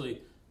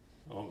especially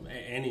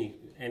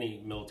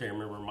any military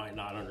member might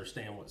not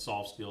understand what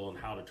soft skill and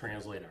how to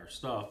translate our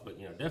stuff, but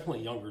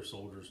definitely younger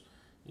soldiers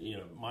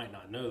might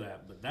not know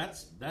that, but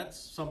that's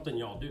something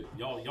y'all do.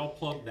 Y'all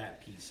plug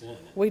that piece in.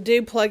 We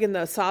do plug in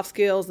the soft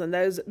skills, and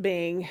those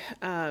being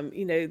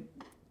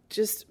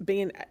just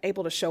being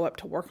able to show up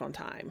to work on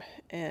time,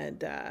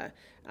 and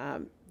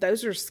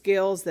those are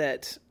skills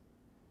that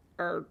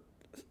are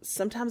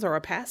sometimes are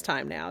a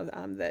pastime now,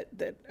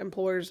 that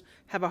employers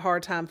have a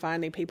hard time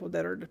finding people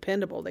that are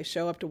dependable. They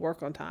show up to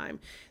work on time.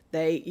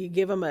 You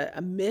give them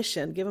a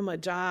mission, give them a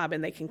job,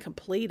 and they can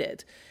complete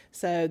it.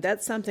 So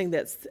that's something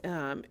that's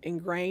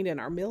ingrained in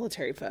our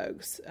military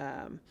folks,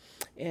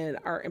 and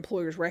our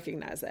employers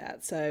recognize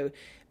that. So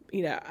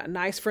a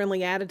nice,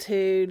 friendly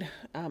attitude,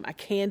 a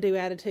can-do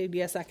attitude.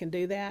 Yes, I can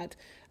do that.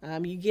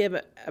 You give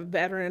a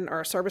veteran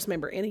or a service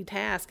member any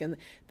task, and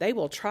they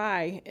will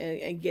try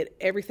and get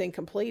everything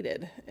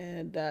completed,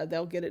 and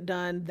they'll get it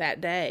done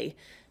that day.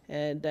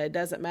 And it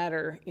doesn't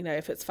matter,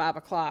 if it's 5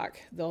 o'clock,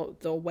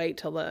 they'll wait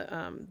till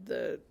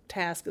the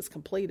task is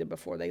completed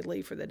before they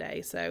leave for the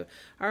day. So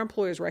our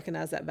employers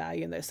recognize that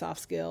value and those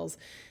soft skills.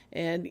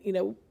 And,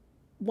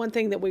 one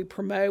thing that we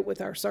promote with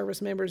our service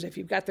members, if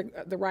you've got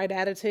the right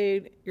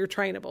attitude, you're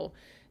trainable,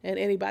 and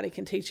anybody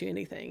can teach you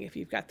anything if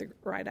you've got the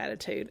right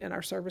attitude. And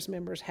our service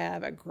members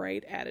have a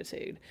great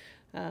attitude,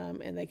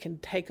 and they can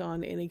take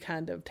on any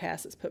kind of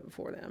task that's put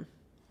before them.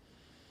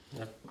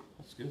 Yeah,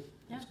 that's good.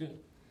 That's good.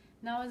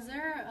 Now, is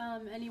there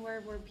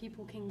anywhere where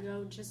people can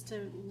go just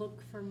to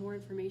look for more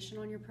information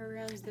on your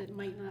programs that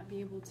might not be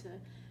able to?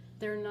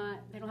 They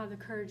don't have the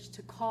courage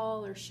to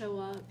call or show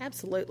up?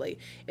 Absolutely.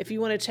 If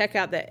you want to check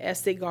out the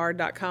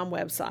scguard.com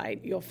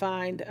website, you'll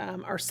find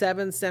our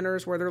 7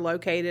 centers where they're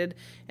located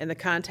and the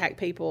contact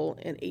people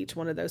in each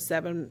one of those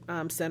 7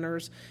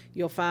 centers.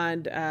 You'll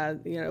find,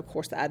 of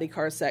course, the ID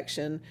card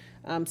section.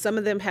 Some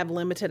of them have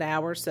limited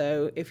hours,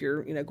 so if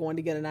you're, going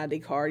to get an ID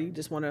card, you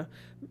just want to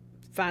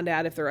find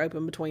out if they're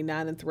open between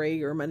 9 and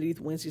 3 or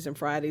Mondays, Wednesdays, and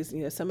Fridays.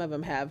 Some of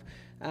them have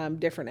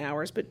different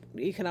hours, but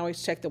you can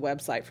always check the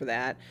website for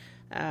that.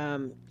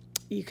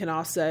 You can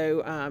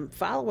also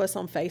follow us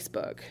on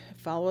Facebook,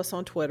 follow us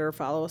on Twitter,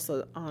 follow us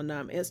on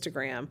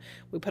Instagram.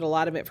 We put a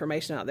lot of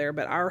information out there,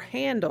 but our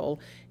handle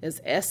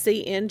is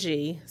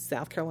SCNG,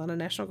 South Carolina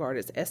National Guard.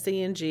 It's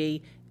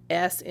SCNG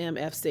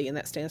SMFC, and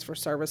that stands for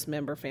Service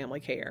Member Family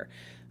Care.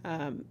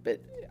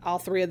 But all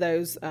 3 of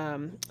those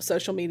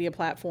social media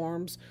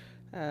platforms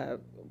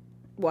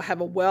will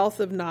have a wealth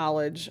of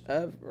knowledge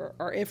of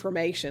or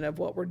information of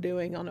what we're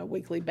doing on a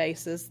weekly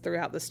basis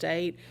throughout the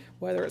state,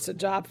 whether it's a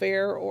job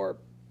fair or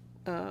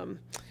some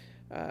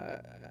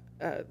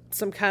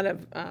kind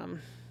of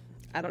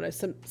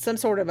some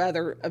sort of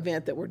other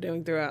event that we're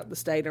doing throughout the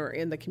state or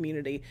in the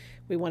community.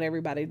 We want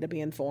everybody to be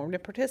informed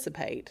and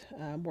participate.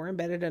 We're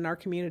embedded in our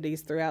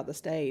communities throughout the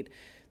state.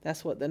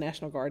 That's what the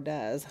National Guard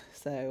does.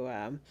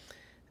 So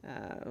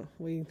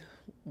we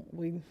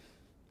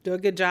do a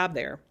good job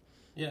there.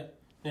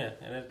 Yeah,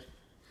 and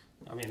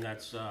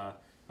that's.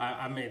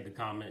 I made the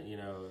comment.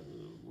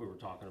 We were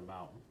talking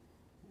about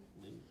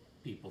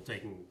people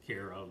taking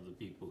care of the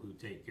people who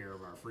take care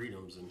of our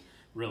freedoms, and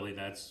really,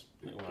 that's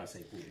when I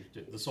say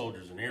the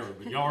soldiers and airmen,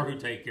 but y'all are who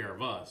take care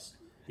of us.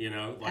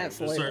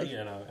 Absolutely.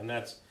 And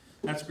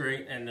that's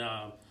great. And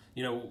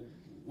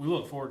we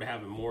look forward to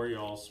having more of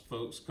y'all's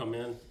folks come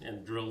in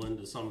and drill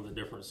into some of the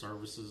different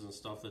services and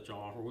stuff that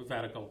y'all offer. We've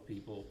had a couple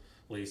people,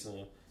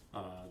 Lisa,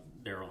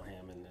 Daryl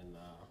Hammond, and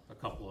a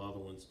couple of other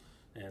ones,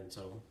 and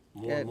so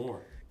more and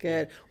more.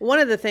 Good. One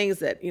of the things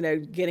that,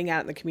 getting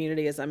out in the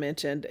community, as I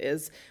mentioned,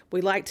 is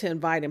we like to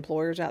invite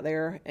employers out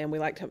there, and we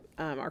like to,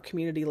 our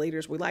community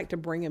leaders, we like to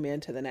bring them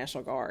into the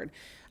National Guard.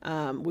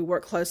 We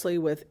work closely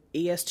with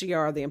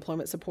ESGR, the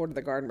Employment Support of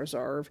the Guard and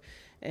Reserve,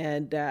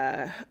 and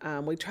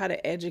we try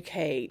to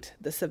educate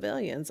the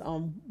civilians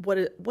on what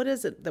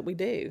is it that we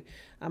do.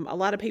 A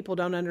lot of people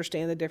don't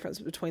understand the difference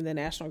between the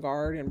National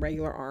Guard and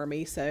regular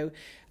Army, so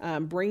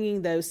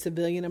bringing those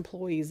civilian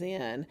employees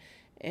in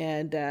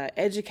and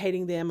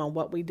educating them on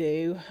what we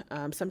do.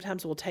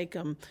 Sometimes we'll take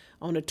them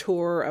on a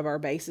tour of our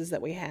bases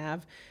that we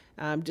have,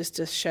 just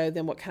to show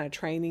them what kind of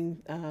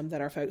training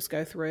that our folks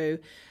go through.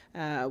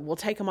 We'll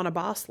take them on a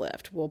boss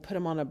lift. We'll put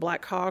them on a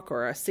Black Hawk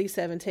or a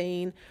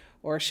C-17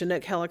 or a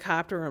Chinook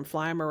helicopter and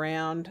fly them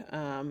around,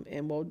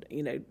 and we'll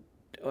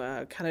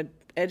kind of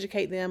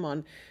educate them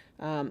on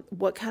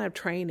what kind of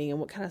training and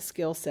what kind of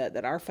skill set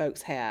that our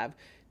folks have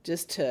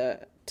just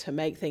to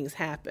make things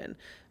happen.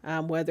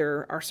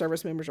 Whether our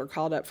service members are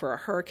called up for a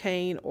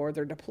hurricane or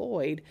they're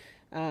deployed,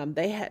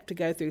 they have to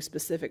go through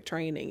specific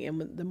training.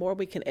 And the more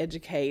we can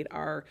educate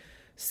our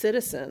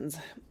citizens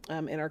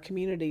in our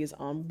communities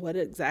on what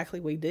exactly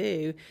we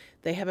do,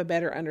 they have a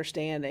better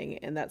understanding.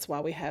 And that's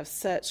why we have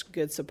such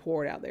good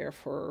support out there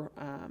for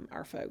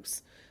our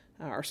folks,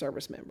 our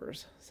service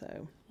members.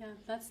 So yeah,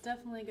 that's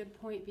definitely a good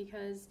point,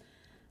 because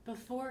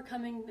before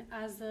coming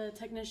as a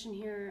technician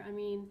here,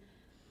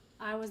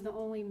 I was the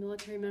only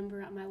military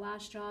member at my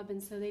last job,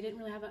 and so they didn't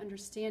really have an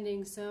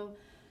understanding. So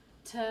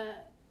to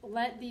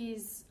let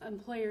these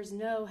employers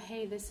know,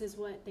 hey, this is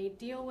what they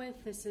deal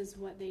with, this is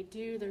what they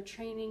do, their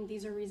training,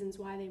 these are reasons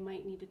why they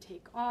might need to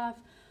take off,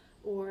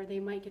 or they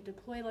might get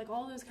deployed, like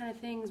all those kind of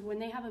things. When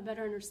they have a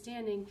better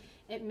understanding,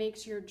 it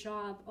makes your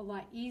job a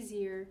lot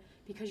easier,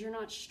 because you're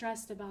not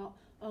stressed about,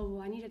 oh,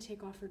 well, I need to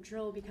take off for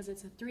drill because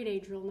it's a 3-day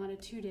drill, not a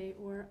 2-day,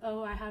 or,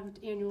 oh, I have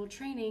annual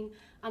training,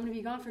 I'm going to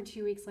be gone for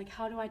 2 weeks. Like,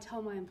 how do I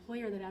tell my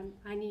employer that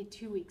I need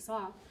 2 weeks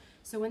off?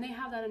 So when they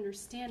have that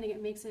understanding,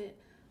 it makes it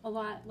a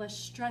lot less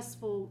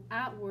stressful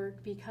at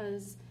work,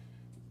 because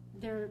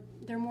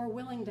they're more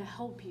willing to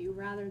help you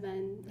rather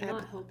than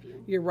not help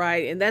you. You're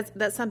right, and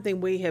that's something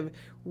we have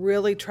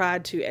really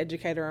tried to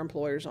educate our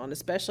employers on,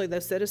 especially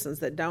those citizens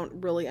that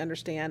don't really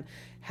understand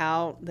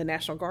how the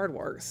National Guard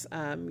works.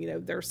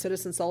 They're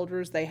citizen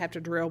soldiers; they have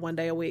to drill one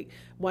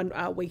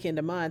weekend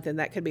a month, and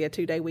that could be a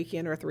 2-day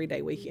weekend or a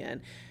 3-day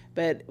weekend.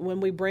 But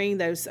when we bring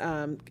those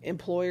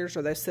employers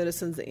or those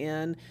citizens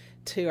in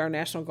to our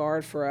National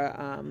Guard for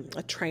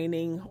a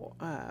training,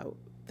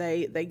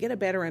 they get a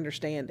better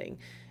understanding.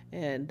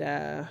 And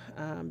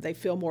they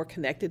feel more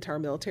connected to our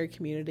military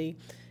community,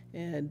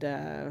 and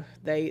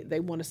they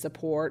want to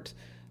support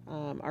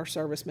our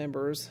service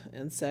members.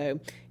 And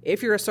so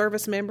if you're a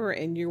service member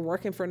and you're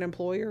working for an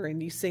employer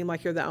and you seem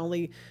like you're the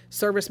only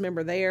service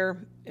member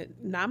there,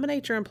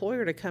 nominate your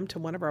employer to come to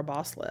one of our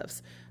boss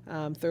lifts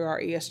through our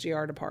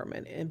ESGR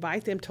department.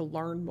 Invite them to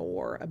learn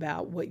more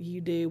about what you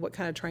do, what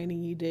kind of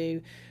training you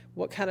do,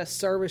 what kind of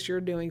service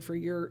you're doing for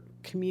your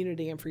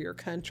community and for your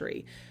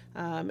country.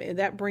 And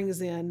that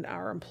brings in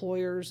our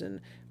employers and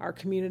our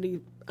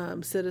community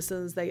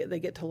citizens. They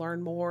get to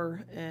learn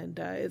more, and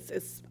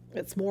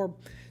it's more,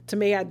 to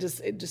me, it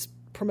just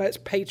promotes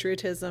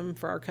patriotism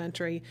for our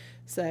country.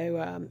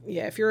 So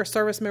if you're a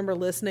service member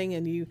listening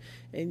and you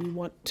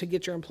want to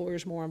get your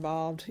employers more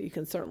involved, you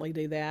can certainly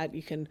do that.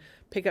 You can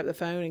pick up the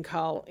phone and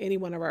call any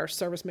one of our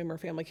service member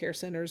family care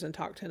centers and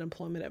talk to an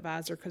employment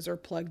advisor, because they're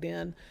plugged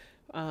in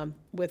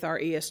with our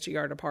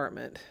ESGR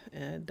department,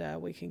 and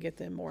we can get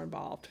them more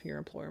involved, your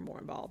employer more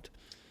involved.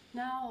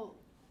 Now,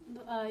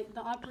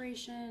 the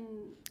Operation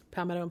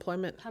Palmetto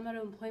Employment,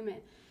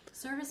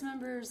 service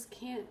members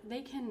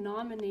can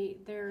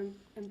nominate their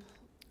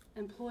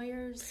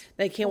employers.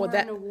 They can for with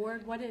that an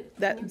award. Can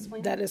you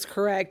explain that is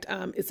correct.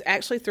 It's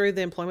actually through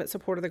the Employment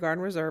Support of the Guard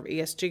and Reserve,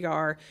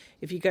 ESGR.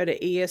 If you go to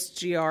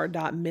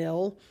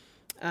esgr.mil,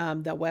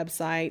 the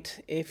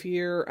website, if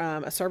you're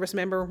a service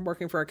member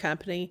working for a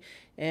company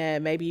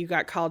and maybe you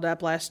got called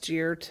up last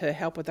year to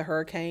help with a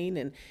hurricane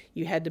and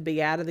you had to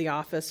be out of the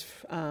office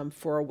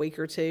for a week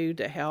or two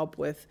to help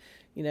with,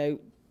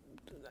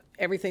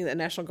 everything that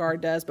National Guard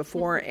does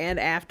before and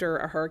after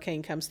a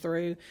hurricane comes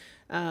through,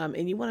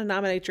 and you want to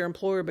nominate your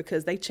employer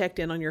because they checked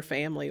in on your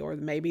family, or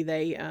maybe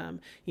they,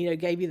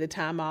 gave you the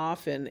time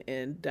off and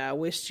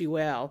wished you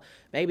well.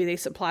 Maybe they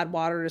supplied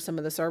water to some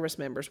of the service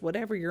members.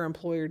 Whatever your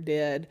employer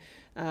did,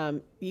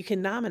 you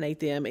can nominate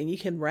them and you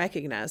can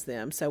recognize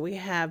them. So we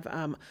have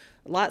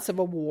lots of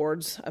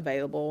awards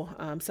available,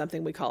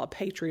 something we call a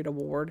Patriot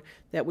Award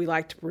that we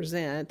like to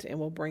present, and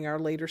we'll bring our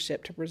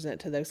leadership to present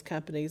to those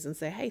companies and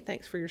say, hey,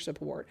 thanks for your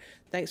support.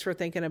 Thanks for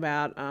thinking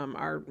about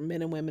our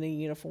men and women in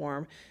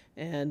uniform.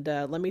 And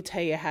let me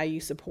tell you how you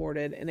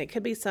supported. And it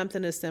could be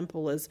something as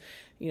simple as,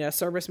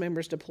 service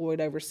members deployed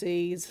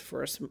overseas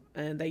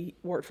and they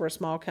worked for a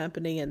small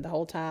company, and the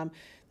whole time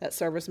that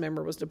service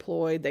member was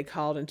deployed, they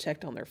called and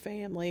checked on their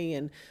family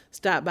and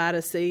stopped by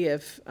to see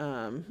if,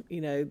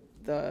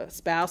 the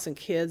spouse and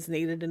kids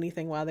needed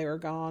anything while they were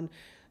gone.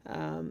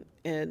 That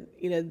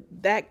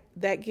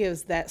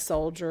gives that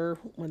soldier,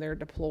 when they're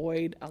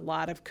deployed, a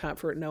lot of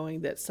comfort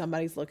knowing that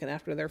somebody's looking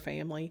after their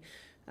family.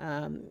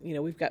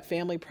 We've got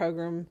family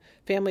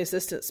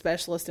assistant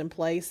specialists in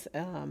place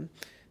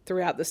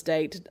throughout the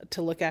state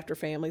to look after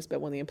families,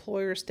 but when the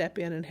employers step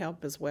in and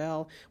help as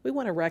well, we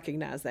want to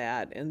recognize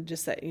that and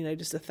just say,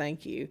 just a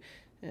thank you.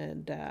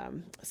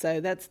 And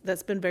so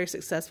that's been very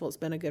successful. It's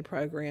been a good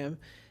program.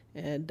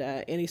 And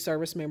any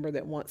service member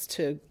that wants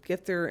to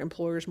get their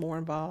employers more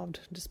involved,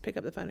 just pick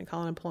up the phone and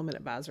call an employment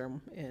advisor,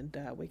 and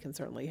we can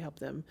certainly help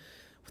them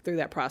through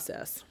that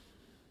process.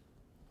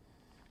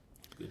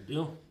 Good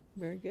deal.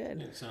 Very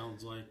good. It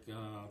sounds like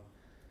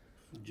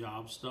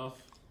job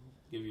stuff.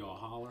 Give you a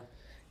holler.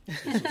 Get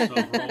some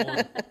stuff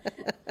rolling.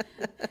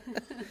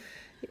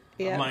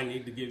 Yeah. I might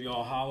need to give you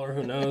all a holler.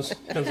 Who knows?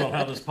 Depends on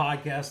how this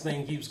podcast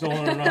thing keeps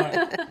going or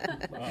not.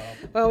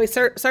 Well, we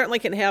certainly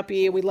can help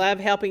you. We love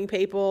helping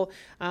people.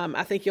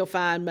 I think you'll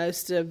find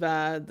most of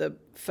the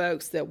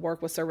folks that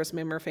work with service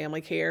member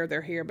family care,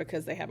 they're here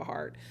because they have a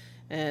heart.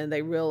 And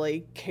they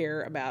really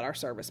care about our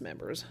service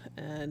members.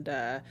 And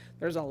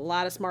there's a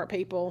lot of smart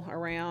people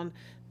around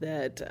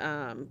that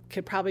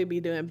could probably be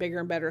doing bigger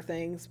and better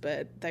things,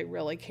 but they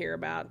really care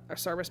about our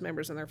service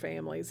members and their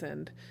families,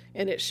 and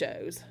it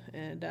shows.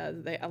 And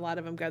a lot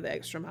of them go the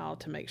extra mile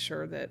to make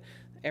sure that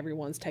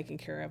everyone's taken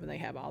care of and they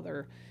have all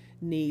their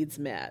needs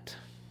met.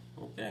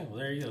 Okay, well,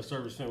 there you go,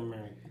 Service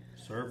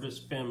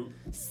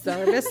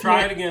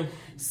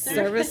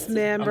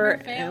member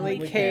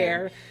family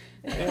care.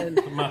 And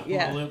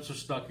my lips are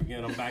stuck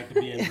again. I'm back to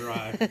being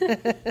dry. Get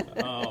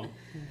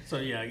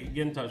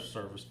in touch with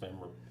service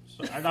member.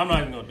 So I'm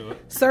not even going to do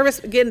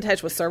it. Get in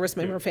touch with Service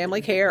Member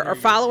Family Care, or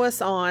follow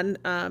us on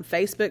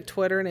Facebook,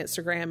 Twitter, and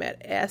Instagram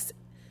at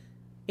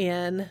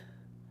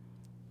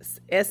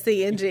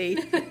SCNG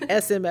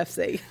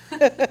SMFC.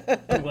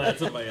 I'm glad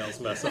somebody else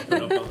messed up it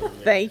up other than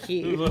me. Thank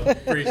you.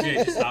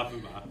 Appreciate you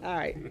stopping by. All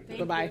right.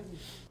 Bye-bye.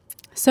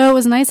 So it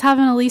was nice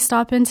having Elise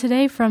stop in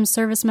today from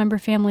Service Member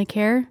Family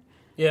Care.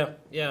 Yeah.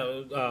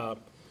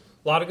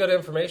 a lot of good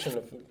information.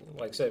 If,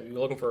 like I said, if you're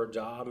looking for a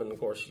job, and of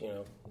course,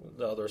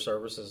 the other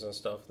services and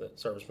stuff that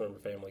Service Member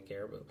Family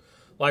Care. But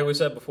like we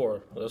said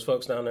before, those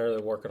folks down there,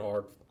 they're working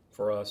hard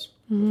for us,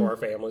 for our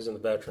families and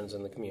the veterans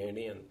in the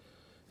community. And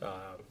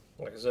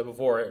like I said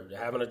before,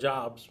 having a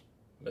job's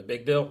a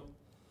big deal.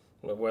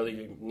 Whether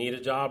you need a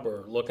job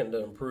or looking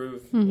to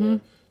improve,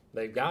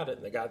 they've got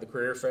it. They got the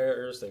career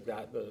fairs. They've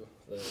got the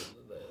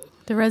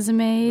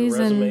resumes, the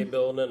resume and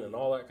building, and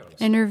all that kind of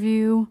stuff.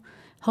 interview,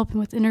 helping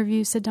with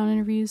interviews, sit-down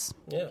interviews.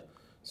 Yeah,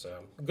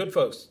 so good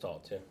folks to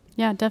talk to.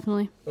 Yeah,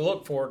 definitely. We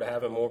look forward to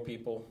having more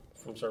people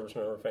from Service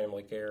Member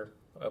Family Care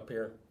up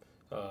here.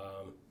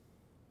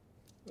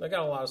 They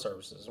got a lot of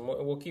services, and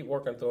we'll keep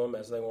working through them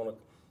as they want to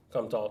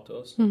come talk to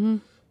us.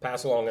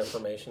 Pass along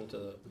information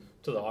to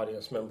the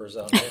audience members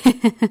out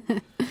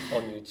there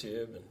on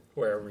YouTube and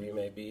wherever you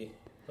may be,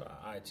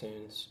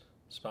 iTunes,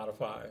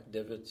 Spotify,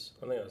 Divots.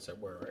 I think that's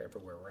everywhere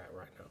we're at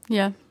right now.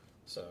 Yeah.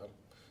 So,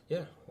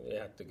 yeah, you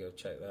have to go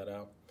check that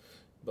out.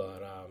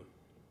 But,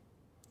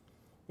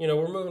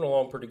 we're moving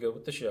along pretty good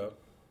with the show,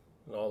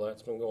 and all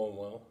that's been going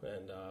well.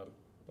 And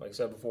like I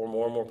said before,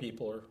 more and more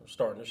people are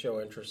starting to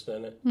show interest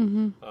in it.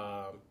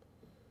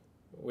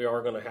 We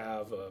are going to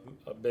have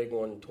a big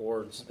one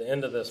towards the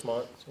end of this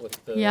month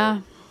with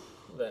the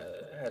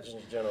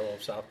Adjutant General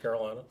of South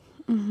Carolina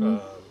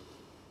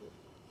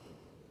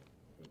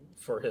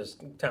for his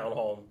town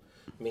hall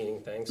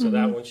meeting thing. So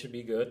that one should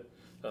be good.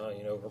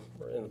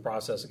 We're in the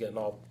process of getting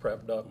all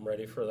prepped up and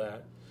ready for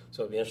that.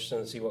 So it'll be interesting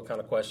to see what kind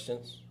of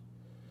questions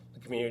the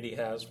community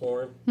has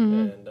for him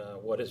and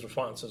what his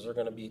responses are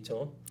going to be to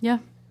him. Yeah.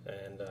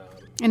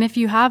 And if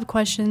you have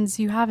questions,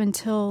 you have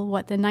until,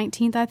 the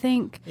 19th, I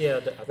think? Yeah,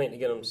 I think to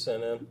get them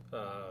sent in.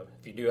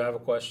 If you do have a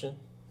question,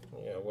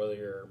 whether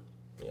you're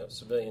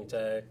civilian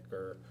tech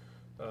or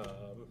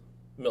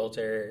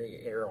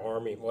military, air,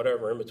 army,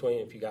 whatever in between,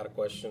 if you got a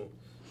question,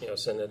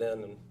 send it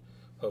in, and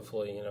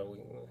hopefully,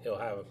 he'll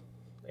have an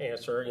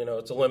answer.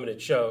 It's a limited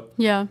show.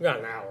 Yeah. We got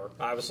an hour.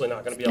 Obviously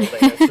not going to be able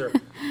to answer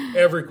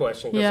every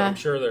question because I'm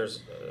sure there's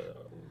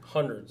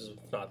hundreds,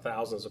 if not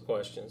thousands of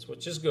questions,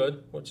 which is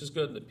good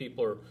that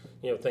people are,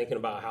 thinking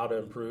about how to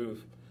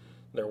improve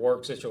their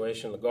work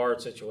situation, the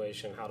guard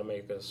situation, how to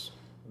make us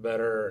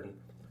better and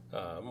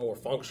more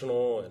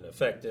functional and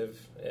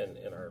effective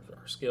in our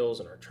skills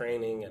and our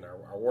training and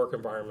our work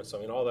environments. I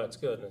mean, all that's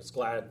good, and it's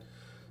glad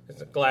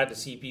to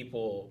see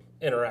people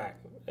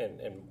interact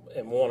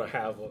and want to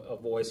have a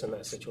voice in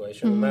that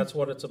situation, and that's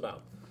what it's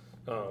about.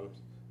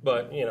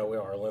 But, we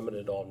are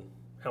limited on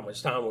how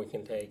much time we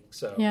can take.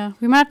 So yeah,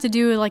 we might have to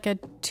do like a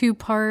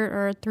 2-part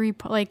or a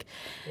 3-part,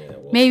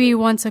 we'll maybe see.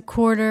 once a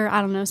quarter.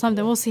 I don't know,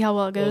 something. Yeah. We'll see how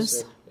well it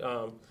goes.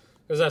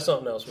 Because that's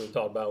something else we've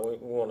talked about. We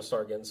want to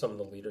start getting some of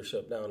the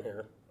leadership down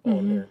here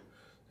on here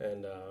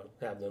and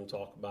have them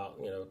talk about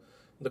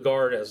the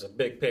guard as a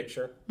big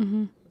picture.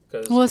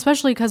 Well,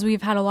 especially because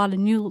we've had a lot of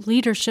new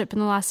leadership in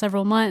the last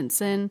several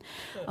months, and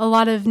a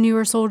lot of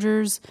newer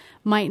soldiers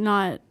might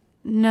not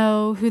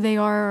know who they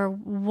are or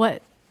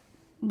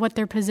what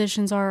their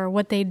positions are or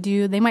what they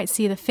do. They might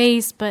see the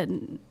face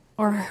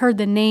or heard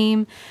the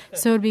name.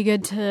 So it'd be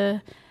good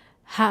to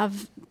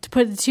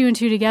put the 2 and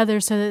 2 together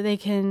so that they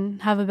can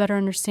have a better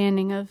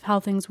understanding of how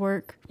things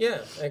work. Yeah,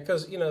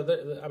 because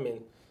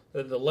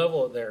the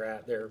level that they're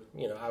at, they're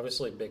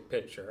obviously big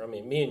picture. I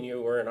mean, me and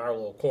you, we're in our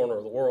little corner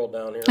of the world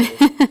down here.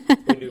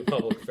 We do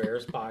public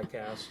affairs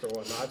podcasts or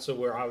whatnot, so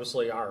we're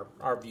obviously our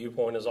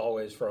viewpoint is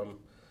always from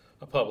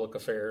a public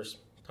affairs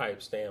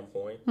type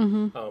standpoint.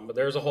 But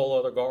there's a whole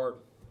other guard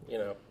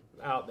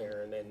out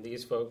there, and then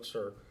these folks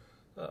are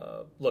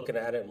looking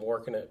at it and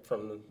working it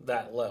from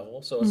that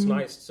level. So it's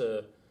nice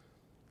to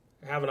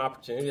have an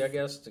opportunity, I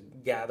guess, to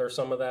gather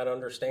some of that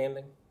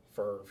understanding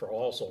for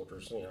all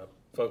soldiers.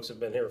 Folks have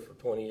been here for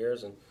 20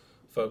 years and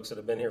folks that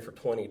have been here for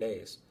 20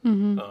 days.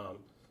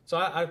 So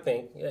I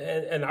think,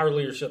 and our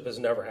leadership has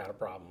never had a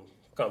problem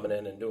coming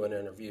in and doing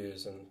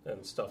interviews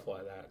and stuff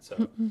like that.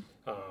 So,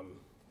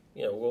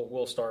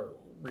 we'll start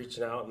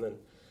reaching out, and then,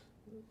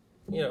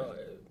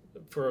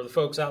 for the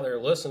folks out there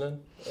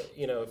listening,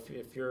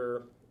 if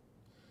you're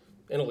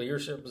in a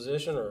leadership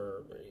position,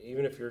 or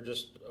even if you're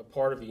just a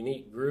part of a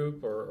unique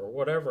group or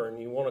whatever, and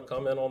you want to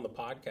come in on the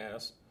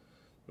podcast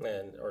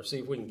or see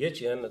if we can get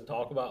you in to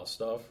talk about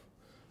stuff,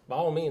 by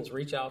all means,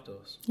 reach out to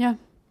us. Yeah.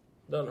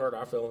 Doesn't hurt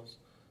our feelings.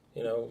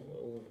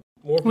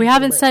 We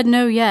haven't said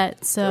no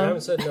yet, so. We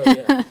haven't said no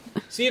yet.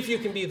 See if you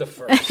can be the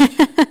first.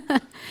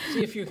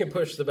 See if you can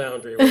push the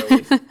boundary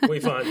where we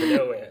find the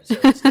no answer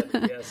instead of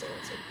the yes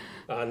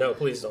answer. No,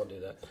 please don't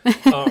do that.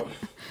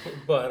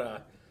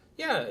 But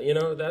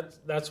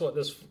that's what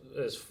this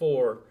is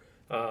for.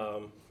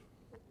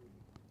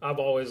 I've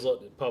always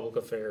looked at public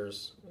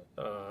affairs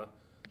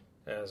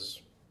as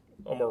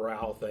a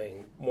morale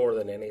thing more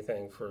than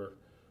anything for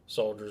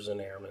soldiers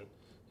and airmen.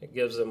 It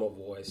gives them a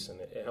voice,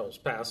 and it helps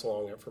pass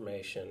along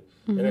information,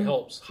 and it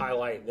helps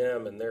highlight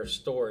them and their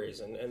stories.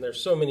 And there's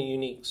so many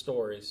unique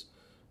stories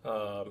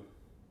in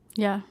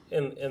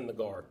the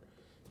Guard.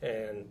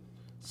 And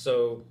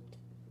so,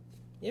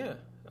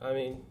 I'd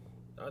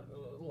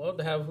love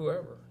to have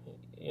whoever.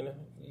 You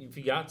if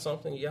you got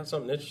something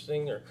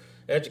interesting or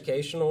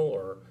educational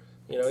or,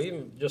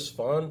 even just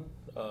fun,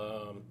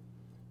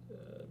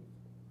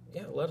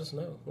 let us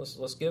know.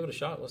 Let's give it a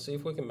shot. Let's see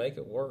if we can make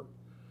it work.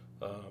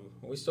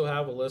 We still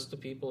have a list of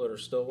people that are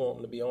still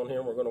wanting to be on here,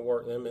 and we're going to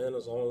work them in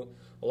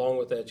along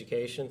with the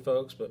education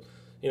folks. But,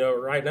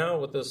 right now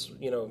with this,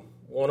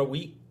 1 a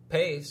week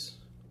pace,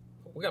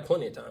 we got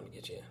plenty of time to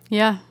get you in.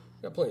 Yeah.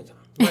 We got plenty of time.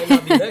 Might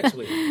not be next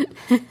week,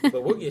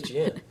 but we'll get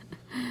you in.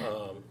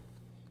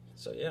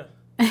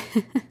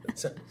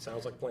 It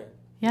sounds like a plan.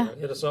 Yeah.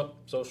 Hit us up,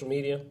 social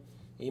media,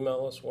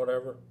 email us,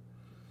 whatever.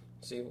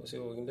 See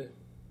what we can do.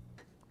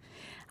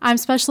 I'm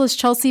Specialist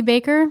Chelsea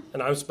Baker.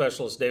 And I'm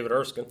Specialist David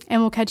Erskine.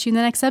 And we'll catch you in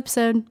the next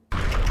episode.